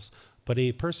files. But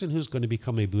a person who's going to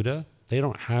become a Buddha, they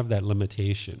don't have that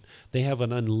limitation. They have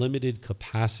an unlimited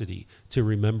capacity to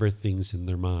remember things in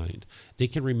their mind. They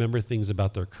can remember things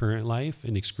about their current life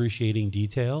in excruciating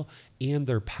detail and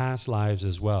their past lives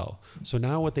as well. So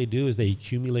now what they do is they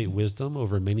accumulate wisdom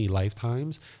over many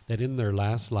lifetimes, that in their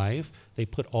last life, they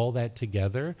put all that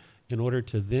together in order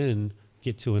to then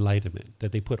get to enlightenment,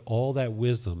 that they put all that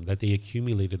wisdom that they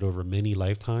accumulated over many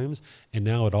lifetimes, and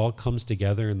now it all comes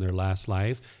together in their last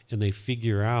life, and they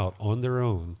figure out on their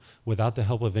own, without the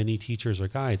help of any teachers or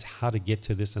guides, how to get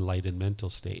to this enlightened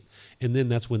mental state. And then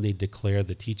that's when they declare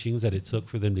the teachings that it took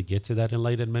for them to get to that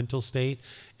enlightened mental state,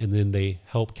 and then they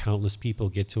help countless people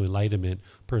get to enlightenment,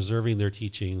 preserving their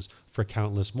teachings for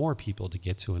countless more people to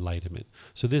get to enlightenment.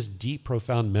 So this deep,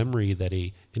 profound memory that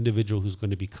a individual who's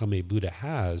going to become a Buddha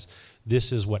has,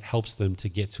 this is what helps them to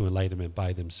get to enlightenment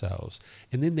by themselves.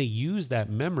 And then they use that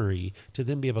memory to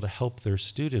then be able to help their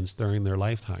students during their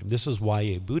lifetime. This is why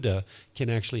a Buddha can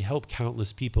actually help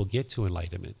countless people get to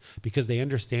enlightenment, because they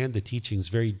understand the teachings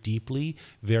very deeply,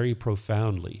 very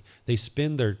profoundly. They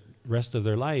spend their rest of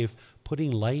their life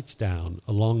putting lights down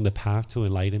along the path to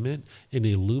enlightenment and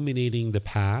illuminating the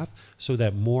path so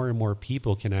that more and more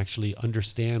people can actually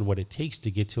understand what it takes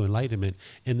to get to enlightenment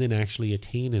and then actually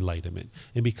attain enlightenment.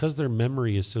 And because their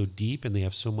memory is so deep and they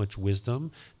have so much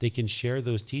wisdom, they can share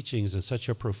those teachings in such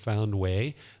a profound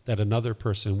way that another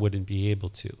person wouldn't be able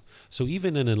to. So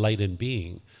even an enlightened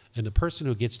being, and a person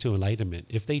who gets to enlightenment,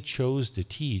 if they chose to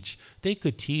teach, they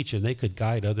could teach and they could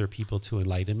guide other people to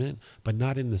enlightenment, but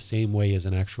not in the same way as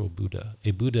an actual Buddha.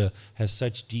 A Buddha has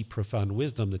such deep, profound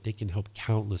wisdom that they can help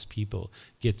countless people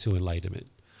get to enlightenment.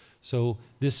 So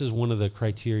this is one of the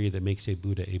criteria that makes a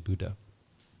Buddha a Buddha.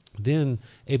 Then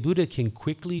a Buddha can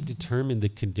quickly determine the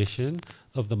condition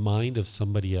of the mind of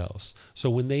somebody else. So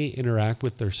when they interact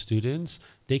with their students,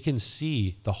 they can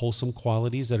see the wholesome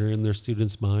qualities that are in their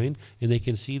student's mind, and they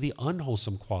can see the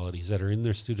unwholesome qualities that are in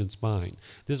their student's mind.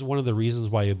 This is one of the reasons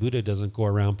why a Buddha doesn't go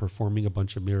around performing a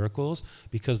bunch of miracles,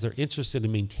 because they're interested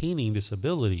in maintaining this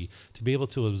ability to be able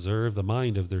to observe the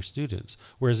mind of their students.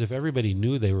 Whereas if everybody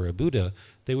knew they were a Buddha,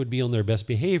 they would be on their best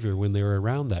behavior when they were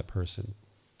around that person.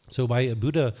 So by a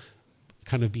Buddha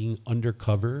kind of being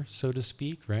undercover, so to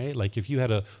speak, right? Like if you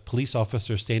had a police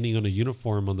officer standing on a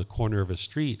uniform on the corner of a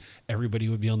street, everybody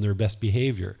would be on their best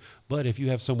behavior. But if you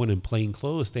have someone in plain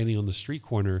clothes standing on the street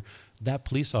corner, that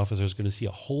police officer is going to see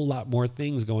a whole lot more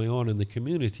things going on in the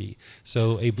community.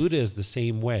 So a Buddha is the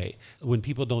same way. When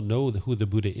people don't know who the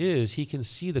Buddha is, he can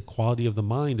see the quality of the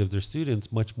mind of their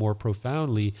students much more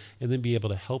profoundly, and then be able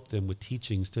to help them with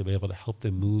teachings to be able to help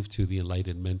them move to the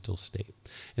enlightened mental state.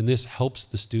 And this helps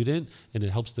the student, and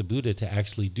it helps the Buddha to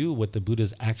actually do what the Buddha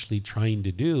is actually trying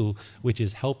to do, which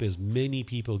is help as many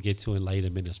people get to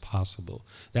enlightenment as possible.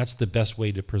 That's the best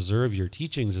way to preserve your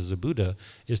teachings as a Buddha,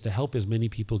 is to help as many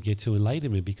people get to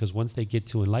enlightenment, because once they get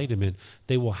to enlightenment,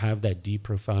 they will have that deep,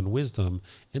 profound wisdom.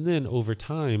 And then over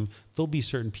time, there'll be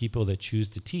certain people that choose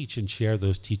to teach and share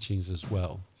those teachings as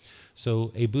well.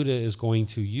 So a Buddha is going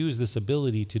to use this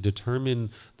ability to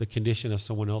determine the condition of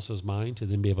someone else's mind to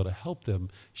then be able to help them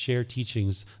share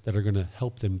teachings that are going to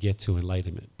help them get to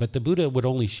enlightenment. But the Buddha would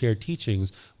only share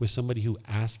teachings with somebody who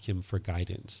asked him for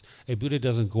guidance. A Buddha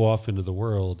doesn't go off into the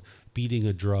world beating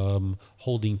a drum,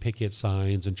 holding picket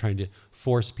signs, and trying to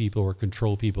force people or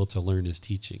control people to learn his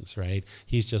teachings, right?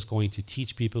 He's just going to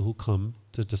teach people who come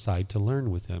to decide to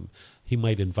learn with him. He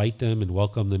might invite them and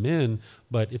welcome them in,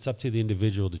 but it's up to the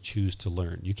individual to choose to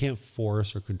learn. You can't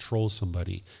force or control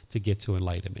somebody to get to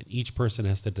enlightenment. Each person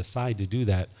has to decide to do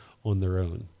that on their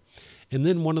own. And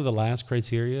then one of the last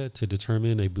criteria to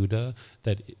determine a Buddha,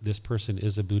 that this person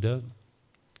is a Buddha,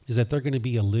 is that they're going to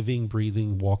be a living,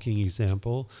 breathing, walking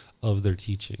example of their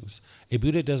teachings. A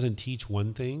Buddha doesn't teach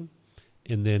one thing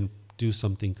and then do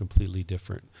something completely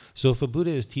different. So if a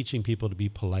Buddha is teaching people to be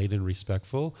polite and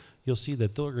respectful, you'll see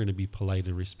that they're going to be polite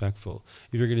and respectful.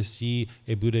 If you're going to see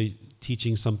a Buddha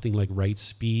teaching something like right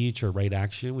speech or right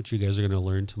action, which you guys are going to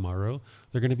learn tomorrow,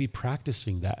 they're going to be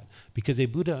practicing that, because a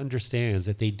Buddha understands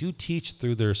that they do teach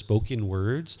through their spoken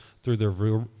words, through their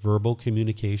verbal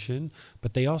communication,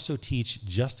 but they also teach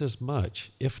just as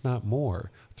much, if not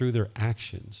more, through their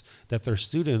actions, that their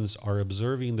students are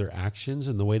observing their actions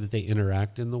and the way that they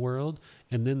interact in the world,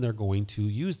 and then they're going to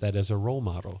use that as a role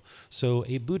model. So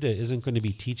a Buddha isn't going to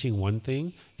be teaching one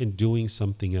thing and doing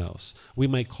something else. We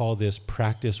might call this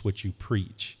practice what you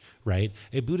preach, right?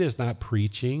 A Buddha is not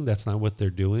preaching. That's not what they're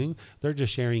doing. They're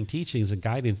just sharing teachings and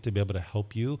guidance to be able to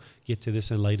help you get to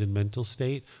this enlightened mental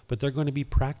state, but they're going to be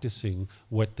practicing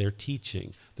what they're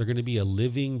teaching. They're going to be a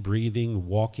living, breathing,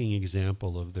 walking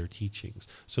example of their teachings,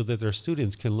 so that their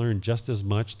students can learn just as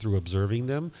much through observing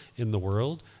them in the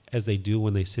world as they do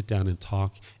when they sit down and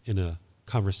talk in a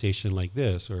conversation like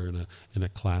this or in a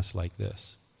class like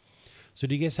this. So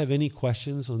do you guys have any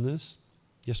questions on this?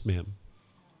 Yes, ma'am.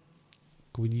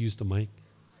 Can we use the mic?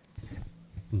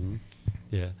 Mm-hmm.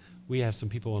 Yeah. We have some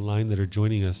people online that are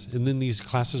joining us. And then these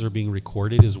classes are being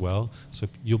recorded as well, so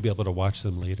you'll be able to watch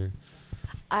them later.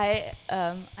 I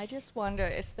just wonder,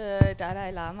 is the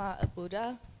Dalai Lama a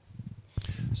Buddha?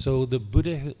 So the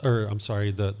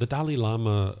Dalai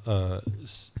Lama,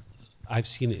 I've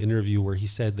seen an interview where he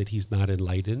said that he's not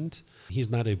enlightened, He's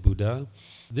not a Buddha.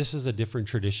 This is a different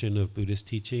tradition of Buddhist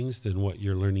teachings than what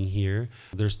you're learning here.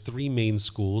 There's three main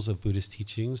schools of Buddhist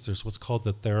teachings. There's what's called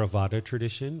the Theravada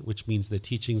tradition, which means the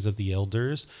teachings of the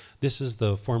elders. This is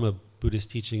the form of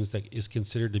Buddhist teachings that is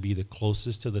considered to be the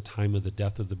closest to the time of the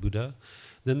death of the Buddha.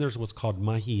 Then there's what's called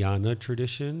Mahayana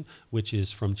tradition, which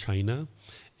is from China.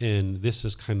 And this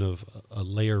is kind of a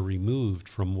layer removed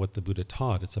from what the Buddha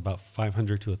taught. It's about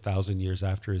 500 to 1,000 years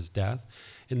after his death.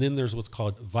 And then there's what's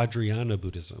called Vajrayana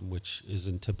Buddhism, which is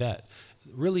in Tibet.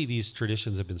 Really, these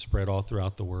traditions have been spread all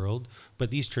throughout the world,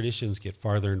 but these traditions get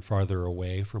farther and farther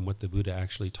away from what the Buddha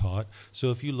actually taught.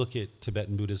 So if you look at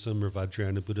Tibetan Buddhism or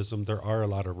Vajrayana Buddhism, there are a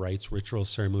lot of rites, rituals,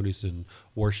 ceremonies, and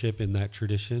worship in that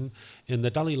tradition. And the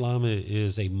Dalai Lama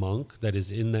is a monk that is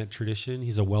in that tradition.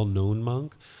 He's a well-known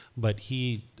monk, but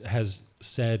he has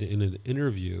said in an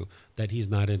interview that he's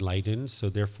not enlightened, so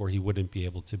therefore he wouldn't be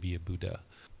able to be a Buddha.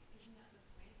 Isn't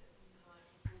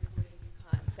that the point that you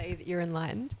can't say that you're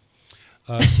enlightened?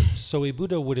 So a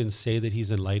Buddha wouldn't say that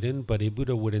he's enlightened, but a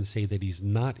Buddha wouldn't say that he's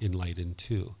not enlightened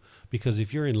too. Because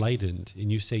if you're enlightened and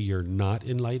you say you're not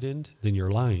enlightened, then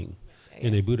you're lying. Yeah.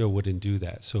 And a Buddha wouldn't do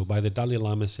that. So by the Dalai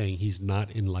Lama saying he's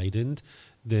not enlightened,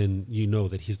 then you know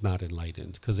that he's not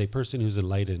enlightened. Because a person who's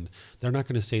enlightened, they're not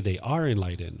going to say they are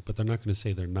enlightened, but they're not going to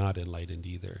say they're not enlightened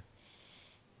either.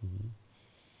 Mm-hmm.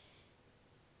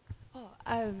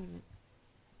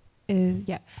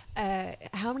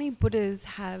 How many Buddhas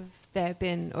have there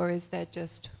been, or is there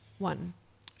just one?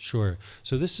 Sure.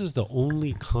 So this is the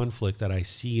only conflict that I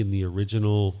see in the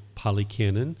original Pali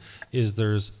Canon, is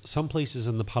there's some places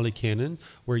in the Pali Canon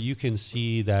where you can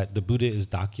see that the Buddha is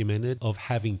documented of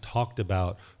having talked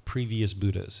about previous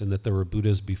Buddhas and that there were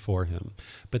Buddhas before him.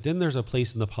 But then there's a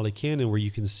place in the Pali Canon where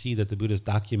you can see that the Buddha is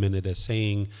documented as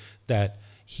saying that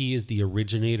he is the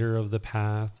originator of the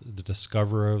path, the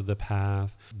discoverer of the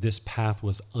path. This path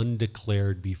was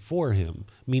undeclared before him,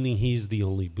 meaning he's the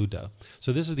only Buddha.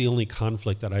 So this is the only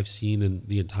conflict that I've seen in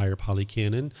the entire Pali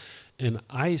Canon. And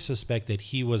I suspect that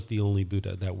he was the only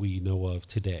Buddha that we know of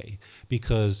today,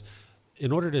 because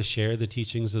in order to share the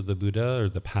teachings of the Buddha or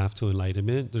the path to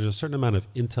enlightenment, there's a certain amount of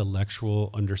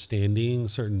intellectual understanding,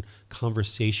 certain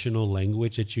conversational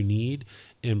language that you need.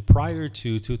 And prior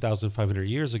to 2,500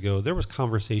 years ago, there was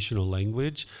conversational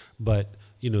language, but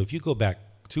if you go back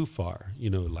too far,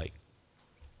 like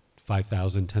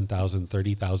 5,000, 10,000,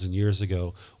 30,000 years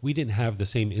ago, we didn't have the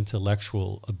same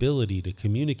intellectual ability to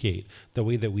communicate the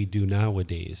way that we do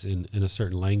nowadays in a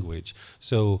certain language.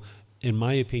 So in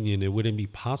my opinion, it wouldn't be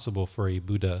possible for a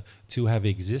Buddha to have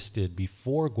existed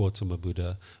before Gautama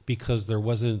Buddha, because there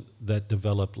wasn't that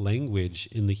developed language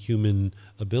in the human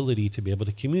ability to be able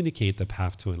to communicate the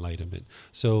path to enlightenment.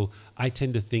 So I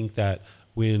tend to think that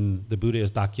when the Buddha is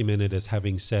documented as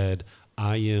having said,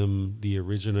 I am the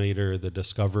originator, the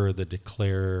discoverer, the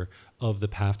declarer of the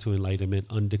path to enlightenment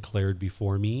undeclared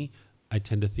before me, I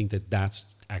tend to think that that's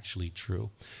actually true.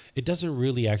 It doesn't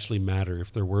really actually matter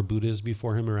if there were Buddhas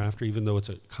before him or after, even though it's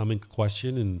a common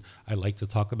question and I like to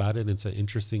talk about it. And it's an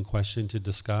interesting question to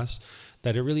discuss,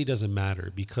 that it really doesn't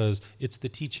matter, because it's the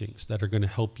teachings that are going to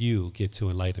help you get to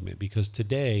enlightenment. Because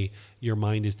today your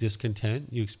mind is discontent,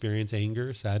 you experience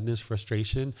anger, sadness,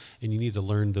 frustration, and you need to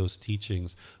learn those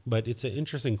teachings. But it's an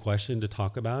interesting question to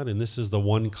talk about, and this is the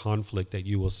one conflict that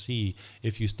you will see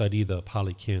if you study the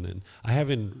Pali Canon. I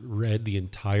haven't read the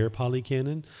entire Pali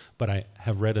Canon, but I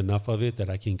have read enough of it that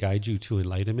I can guide you to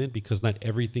enlightenment, because not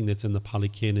everything that's in the Pali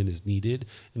Canon is needed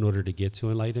in order to get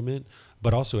to enlightenment.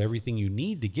 But also everything you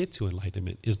need to get to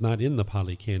enlightenment is not in the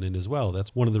Pali Canon as well.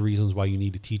 That's one of the reasons why you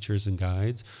need teachers and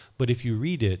guides. But if you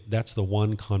read it, that's the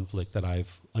one conflict that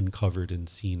I've uncovered and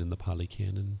seen in the Pali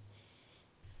Canon.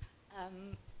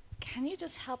 Can you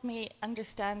just help me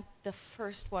understand the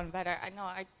first one better? I know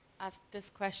I asked this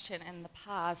question in the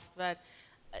past, but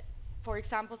for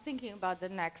example, thinking about the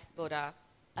next Buddha,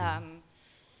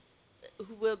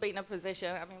 who will be in a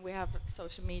position, we have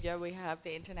social media, we have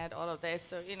the internet, all of this,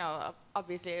 so,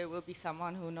 obviously it will be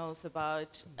someone who knows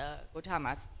about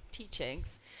Gautama's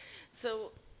teachings.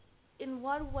 So in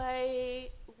what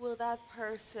way will that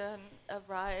person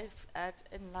arrive at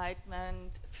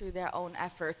enlightenment through their own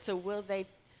efforts? So will they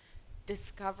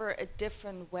discover a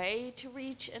different way to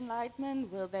reach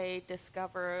enlightenment? Will they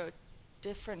discover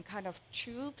different kind of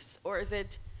truths, or is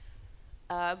it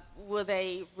will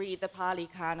they read the Pali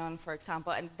Canon, for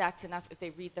example, and that's enough? If they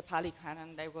read the Pali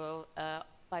Canon, they will,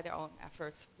 by their own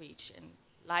efforts, reach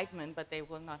enlightenment, but they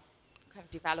will not kind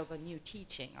of develop a new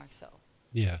teaching or so.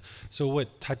 Yeah. So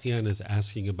what Tatiana is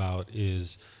asking about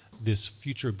is this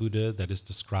future Buddha that is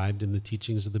described in the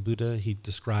teachings of the Buddha. He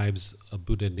describes a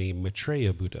Buddha named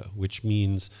Maitreya Buddha, which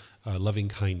means loving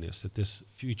kindness, that this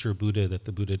future Buddha that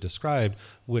the Buddha described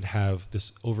would have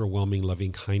this overwhelming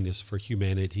loving kindness for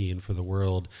humanity and for the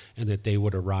world, and that they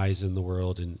would arise in the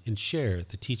world and share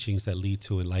the teachings that lead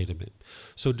to enlightenment.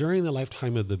 So during the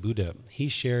lifetime of the Buddha, he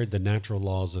shared the natural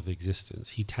laws of existence.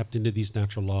 He tapped into these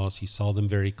natural laws, he saw them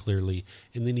very clearly,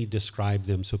 and then he described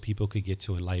them so people could get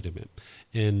to enlightenment.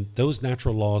 And those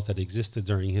natural laws that existed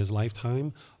during his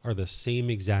lifetime are the same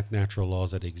exact natural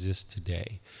laws that exist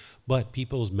today. But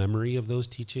people's memory of those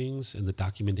teachings and the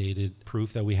documented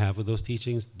proof that we have of those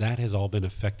teachings, that has all been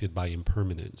affected by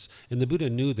impermanence. And the Buddha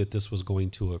knew that this was going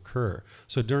to occur.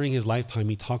 So during his lifetime,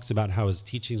 he talks about how his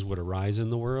teachings would arise in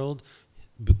the world.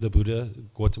 The Buddha,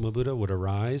 Gautama Buddha, would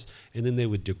arise, and then they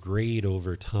would degrade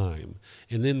over time.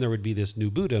 And then there would be this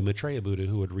new Buddha, Maitreya Buddha,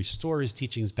 who would restore his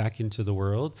teachings back into the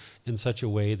world in such a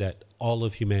way that all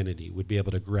of humanity would be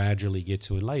able to gradually get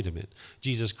to enlightenment.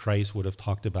 Jesus Christ would have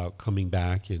talked about coming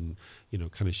back and,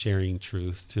 kind of sharing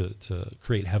truth to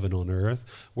create heaven on earth,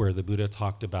 where the Buddha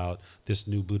talked about this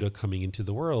new Buddha coming into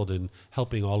the world and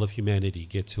helping all of humanity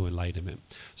get to enlightenment.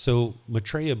 So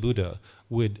Maitreya Buddha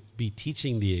would be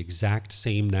teaching the exact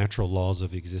same natural laws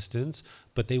of existence,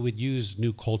 but they would use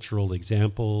new cultural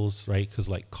examples, right? Because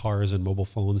like cars and mobile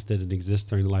phones didn't exist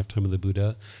during the lifetime of the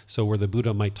Buddha. So where the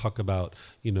Buddha might talk about,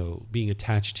 being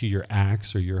attached to your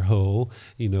axe or your hoe,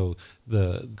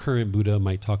 the current Buddha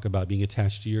might talk about being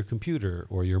attached to your computer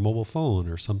or your mobile phone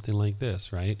or something like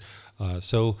this, right?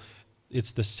 So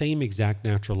it's the same exact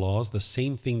natural laws. The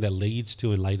same thing that leads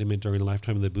to enlightenment during the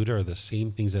lifetime of the Buddha are the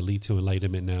same things that lead to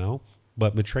enlightenment now.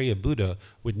 But Maitreya Buddha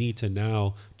would need to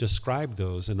now describe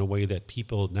those in a way that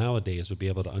people nowadays would be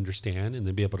able to understand and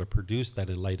then be able to produce that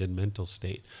enlightened mental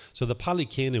state. So the Pali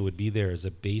Canon would be there as a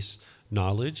base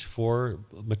knowledge for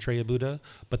Maitreya Buddha,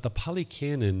 but the Pali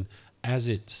Canon, as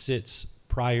it sits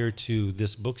prior to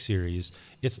this book series,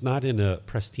 it's not in a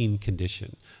pristine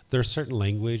condition. There's certain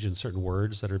language and certain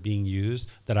words that are being used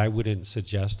that I wouldn't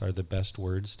suggest are the best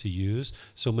words to use.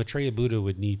 So Maitreya Buddha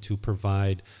would need to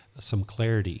provide some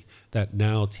clarity that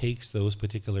now takes those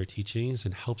particular teachings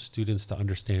and helps students to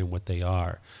understand what they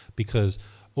are. Because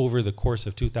over the course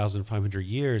of 2,500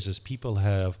 years, as people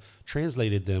have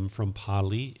translated them from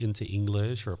Pali into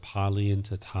English or Pali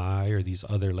into Thai or these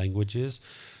other languages,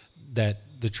 that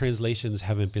the translations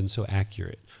haven't been so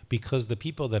accurate because the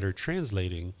people that are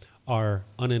translating are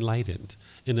unenlightened.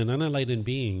 And an unenlightened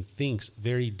being thinks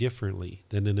very differently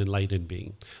than an enlightened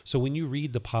being. So when you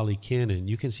read the Pali Canon,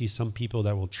 you can see some people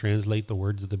that will translate the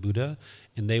words of the Buddha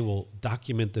and they will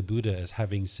document the Buddha as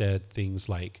having said things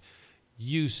like,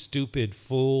 "You stupid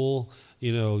fool,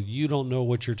 you don't know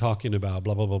what you're talking about,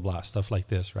 blah, blah, blah, blah," stuff like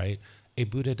this, right? A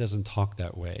Buddha doesn't talk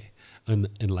that way. An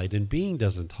enlightened being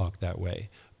doesn't talk that way.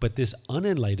 But this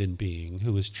unenlightened being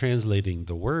who is translating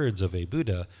the words of a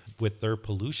Buddha with their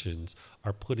pollutions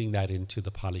are putting that into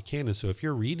the Pali Canon. So if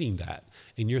you're reading that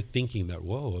and you're thinking that,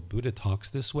 whoa, a Buddha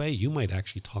talks this way, you might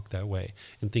actually talk that way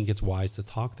and think it's wise to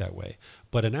talk that way.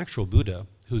 But an actual Buddha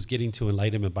who's getting to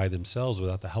enlightenment by themselves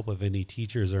without the help of any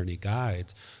teachers or any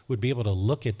guides would be able to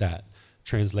look at that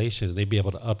translation and they'd be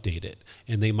able to update it.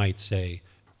 And they might say,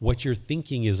 what you're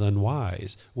thinking is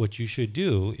unwise. What you should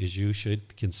do is you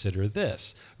should consider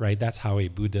this, right? That's how a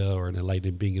Buddha or an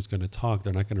enlightened being is going to talk.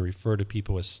 They're not going to refer to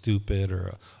people as stupid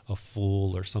or a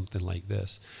fool or something like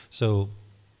this. So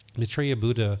Maitreya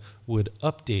Buddha would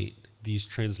update these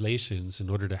translations in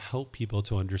order to help people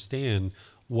to understand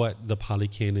what the Pali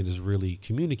Canon is really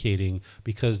communicating,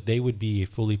 because they would be a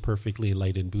fully perfectly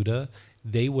enlightened Buddha.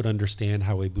 They would understand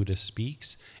how a Buddha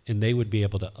speaks, and they would be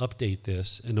able to update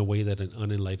this in a way that an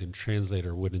unenlightened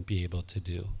translator wouldn't be able to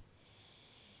do.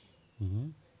 Mm-hmm.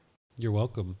 You're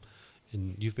welcome.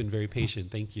 And you've been very patient.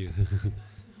 Thank you.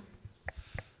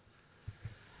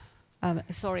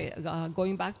 Sorry,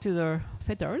 going back to the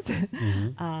feathers.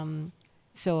 Mm-hmm.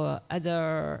 So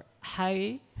other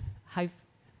high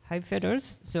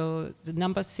feathers, so the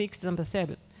number 6, number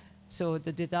 7. So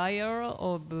the desire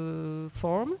of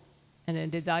form and the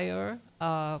desire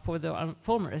for the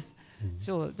formless. Mm-hmm.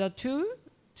 So the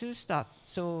two stuff.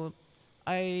 So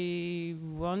I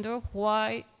wonder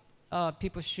why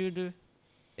people should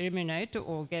eliminate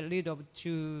or get rid of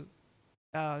to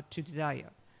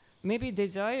desire. Maybe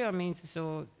desire means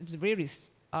so it's really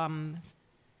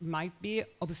might be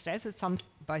obsessed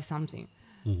by something.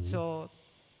 Mm-hmm.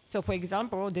 So for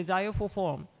example, desire for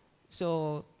form.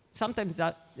 So sometimes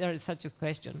there is such a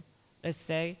question. Let's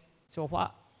say, so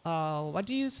what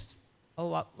do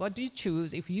you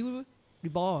choose if you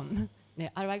reborn?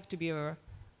 I like to be a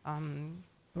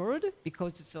bird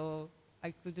because so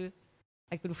I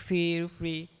could feel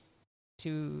free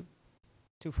to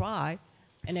fly,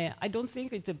 and I don't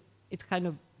think it's kind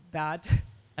of bad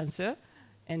answer.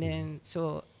 And then,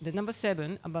 so the number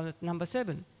 7, about number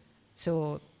 7.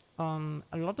 So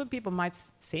a lot of people might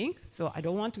think, so I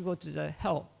don't want to go to the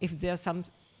hell if there are some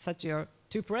such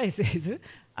two places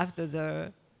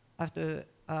after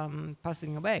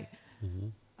passing away.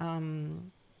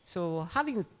 So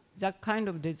having that kind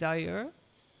of desire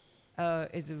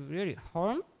is really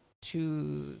harm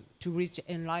to reach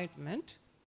enlightenment.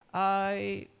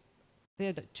 I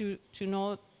did to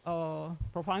know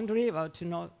profoundly or to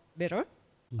know better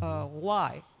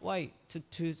why to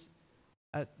choose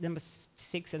number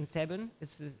 6 and 7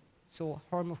 is so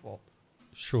harmful.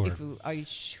 Sure. If I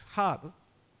have.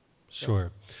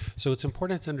 Sure. So it's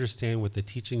important to understand with the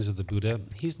teachings of the Buddha,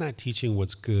 he's not teaching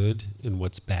what's good and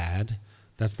what's bad.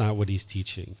 That's not what he's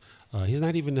teaching. He's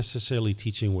not even necessarily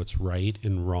teaching what's right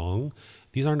and wrong.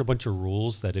 These aren't a bunch of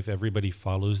rules that if everybody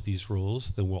follows these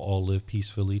rules, then we'll all live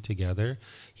peacefully together.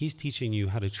 He's teaching you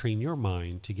how to train your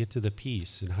mind to get to the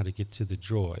peace and how to get to the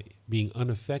joy, being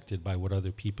unaffected by what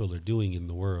other people are doing in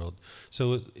the world.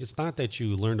 So it's not that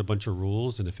you learned a bunch of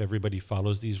rules and if everybody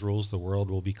follows these rules, the world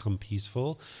will become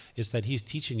peaceful. It's that he's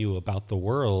teaching you about the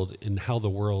world and how the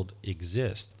world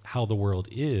exists, how the world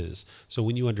is. So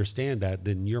when you understand that,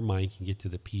 then your mind can get to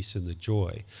the peace and the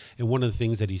joy. And one of the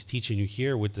things that he's teaching you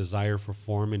here with desire for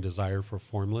form and desire for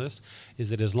formless is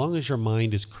that as long as your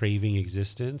mind is craving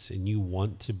existence and you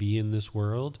want to be in this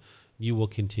world, you will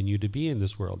continue to be in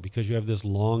this world because you have this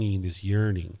longing, this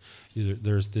yearning.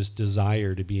 There's this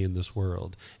desire to be in this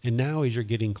world. And now as you're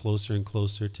getting closer and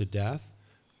closer to death,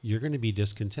 you're going to be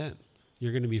discontent.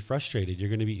 You're going to be frustrated. You're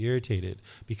going to be irritated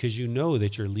because you know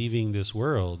that you're leaving this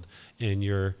world and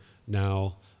you're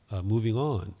now moving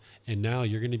on. And now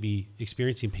you're going to be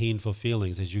experiencing painful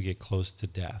feelings as you get close to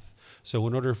death. So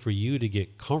in order for you to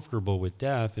get comfortable with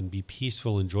death and be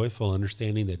peaceful and joyful,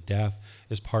 understanding that death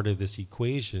is part of this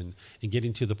equation and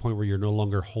getting to the point where you're no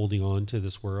longer holding on to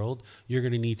this world, you're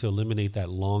going to need to eliminate that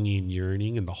longing,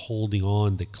 yearning, and the holding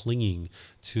on, the clinging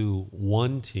to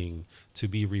wanting to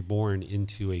be reborn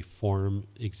into a form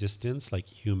existence like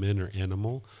human or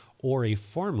animal, or a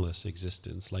formless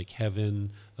existence like heaven,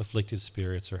 afflicted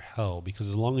spirits, or hell. Because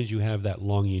as long as you have that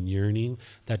longing, yearning,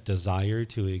 that desire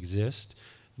to exist,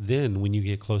 then when you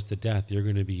get close to death, you're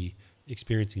going to be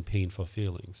experiencing painful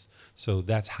feelings. So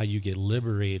that's how you get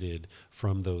liberated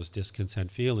from those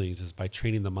discontent feelings, is by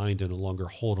training the mind to no longer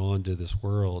hold on to this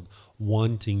world,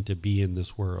 wanting to be in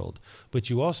this world. But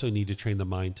you also need to train the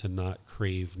mind to not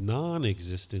crave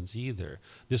non-existence either.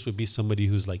 This would be somebody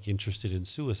who's like interested in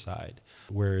suicide.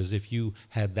 Whereas if you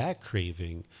had that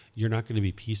craving, you're not going to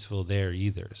be peaceful there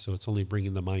either. So it's only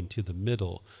bringing the mind to the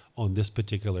middle on this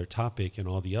particular topic and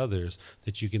all the others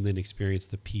that you can then experience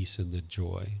the peace and the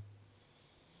joy.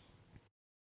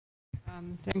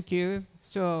 Thank you.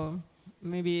 So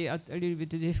maybe a little bit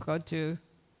difficult to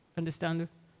understand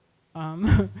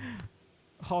all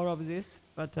of this,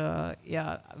 but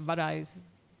yeah, what I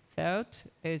felt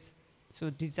is, so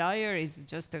desire is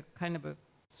just a kind of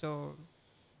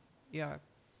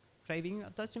craving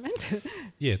attachment.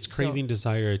 Yeah, it's craving,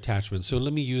 desire, attachment. So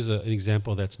let me use an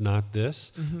example that's not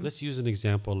this. Let's use an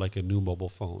example like a new mobile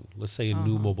phone. Let's say a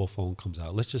new mobile phone comes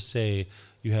out. Let's just say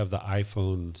you have the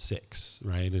iPhone 6,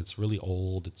 right? And it's really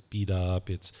old, it's beat up,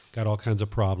 it's got all kinds of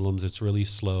problems, it's really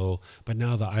slow. But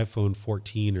now the iPhone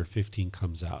 14 or 15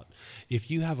 comes out.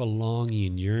 If you have a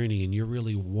longing, yearning, and you're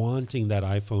really wanting that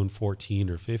iPhone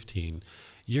 14 or 15,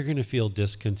 you're going to feel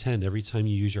discontent every time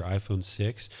you use your iPhone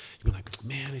 6. You're like,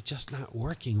 man, it's just not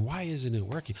working. Why isn't it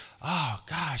working? Oh,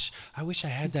 gosh, I wish I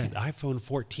had that iPhone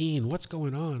 14. What's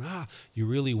going on? You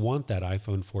really want that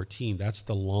iPhone 14. That's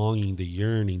the longing, the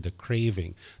yearning, the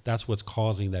craving. That's what's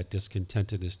causing that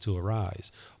discontentedness to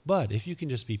arise. But if you can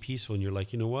just be peaceful and you're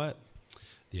like, you know what?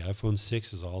 The iPhone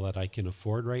 6 is all that I can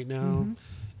afford right now.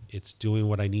 It's doing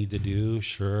what I need to do.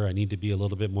 Sure, I need to be a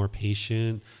little bit more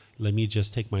patient. Let me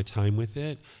just take my time with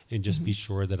it and just be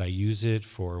sure that I use it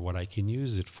for what I can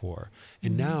use it for.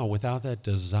 And now, without that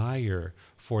desire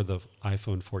for the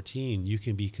iPhone 14, you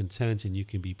can be content and you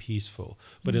can be peaceful.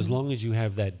 But as long as you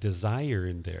have that desire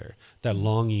in there, that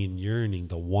longing, yearning,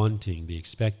 the wanting, the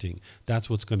expecting, that's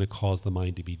what's going to cause the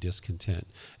mind to be discontent.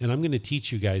 And I'm going to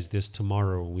teach you guys this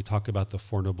tomorrow when we talk about the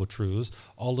Four Noble Truths.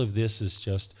 All of this is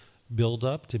just build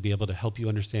up to be able to help you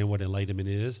understand what enlightenment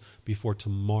is before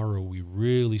tomorrow we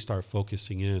really start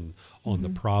focusing in on the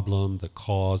problem, the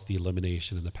cause, the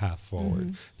elimination, and the path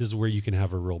forward. This is where you can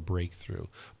have a real breakthrough.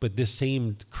 But this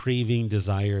same craving,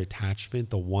 desire, attachment,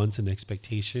 the wants and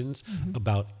expectations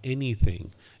about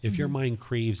anything, if your mind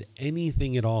craves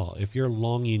anything at all, if you're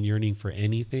longing and yearning for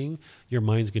anything, your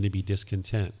mind's going to be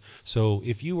discontent. So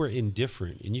if you were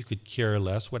indifferent and you could care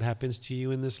less what happens to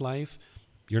you in this life,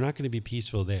 you're not going to be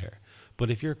peaceful there. But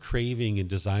if you're craving and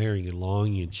desiring and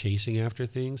longing and chasing after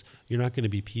things, you're not going to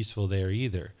be peaceful there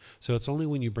either. So it's only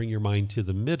when you bring your mind to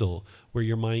the middle where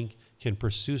your mind can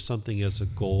pursue something as a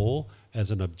goal,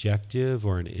 as an objective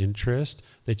or an interest,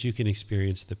 that you can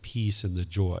experience the peace and the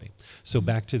joy. So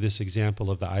back to this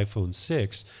example of the iPhone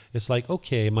 6, it's like,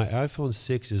 okay, my iPhone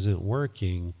 6 isn't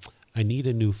working. I need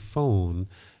a new phone.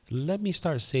 Let me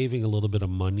start saving a little bit of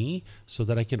money so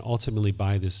that I can ultimately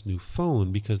buy this new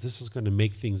phone, because this is going to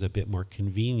make things a bit more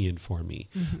convenient for me.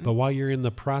 But while you're in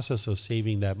the process of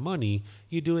saving that money,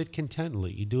 you do it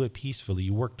contently, you do it peacefully,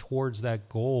 you work towards that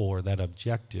goal or that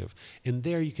objective, and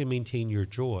there you can maintain your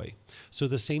joy. So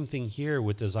the same thing here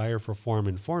with desire for form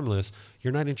and formless.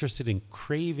 You're not interested in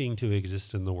craving to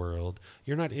exist in the world.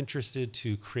 You're not interested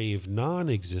to crave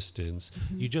non-existence.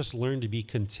 You just learn to be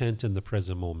content in the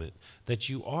present moment, that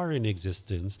you are in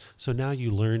existence. So now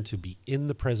you learn to be in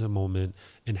the present moment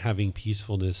and having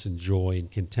peacefulness and joy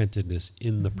and contentedness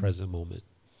in the present moment.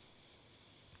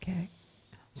 Okay.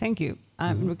 Thank you.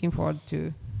 I'm looking forward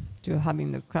to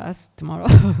having the class tomorrow.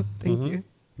 Thank you.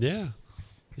 Yeah.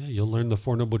 Yeah, you'll learn the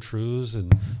Four Noble Truths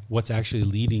and what's actually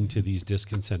leading to these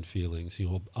discontent feelings.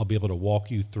 I'll be able to walk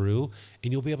you through,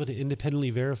 and you'll be able to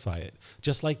independently verify it.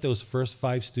 Just like those first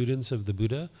 5 students of the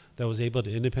Buddha that was able to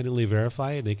independently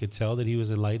verify it, they could tell that he was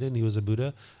enlightened, he was a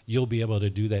Buddha. You'll be able to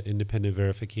do that independent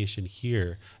verification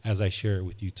here as I share it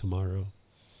with you tomorrow.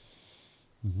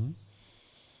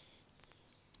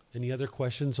 Any other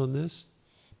questions on this?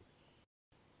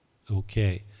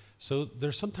 Okay. So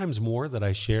there's sometimes more that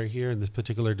I share here in this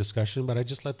particular discussion, but I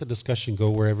just let the discussion go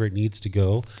wherever it needs to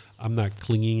go. I'm not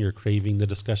clinging or craving the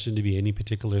discussion to be any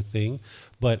particular thing,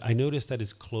 but I noticed that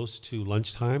it's close to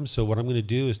lunchtime. So what I'm going to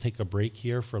do is take a break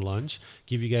here for lunch,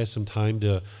 give you guys some time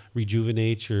to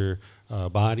rejuvenate your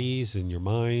bodies and your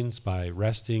minds by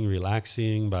resting,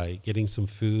 relaxing, by getting some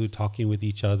food, talking with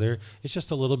each other. It's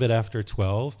just a little bit after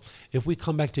 12. If we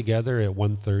come back together at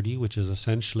 1:30, which is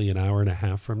essentially an hour and a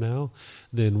half from now,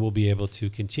 then we'll be able to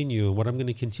continue. And what I'm going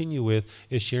to continue with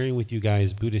is sharing with you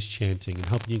guys Buddhist chanting and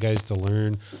helping you guys to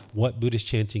learn what Buddhist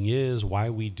chanting is, why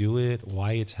we do it,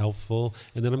 why it's helpful.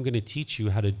 And then I'm going to teach you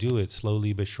how to do it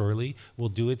slowly but surely. We'll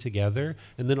do it together.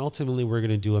 And then ultimately we're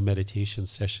going to do a meditation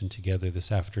session together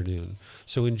this afternoon.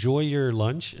 So enjoy your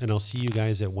lunch, and I'll see you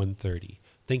guys at 1:30.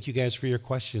 Thank you guys for your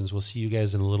questions. We'll see you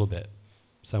guys in a little bit.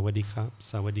 Sawadee krap,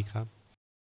 sawadee krap.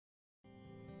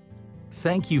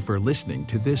 Thank you for listening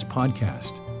to this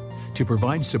podcast. To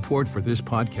provide support for this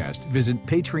podcast, visit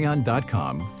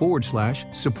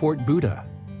patreon.com/support Buddha.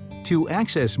 To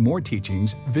access more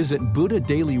teachings, visit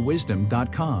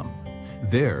buddhadailywisdom.com.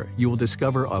 There, you will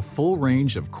discover a full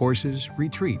range of courses,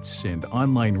 retreats, and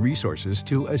online resources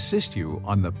to assist you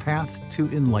on the path to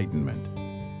enlightenment.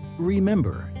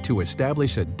 Remember to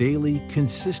establish a daily,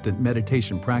 consistent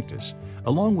meditation practice,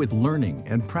 along with learning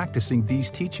and practicing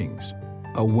these teachings.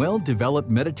 A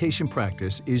well-developed meditation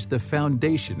practice is the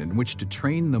foundation in which to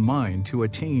train the mind to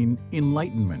attain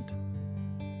enlightenment.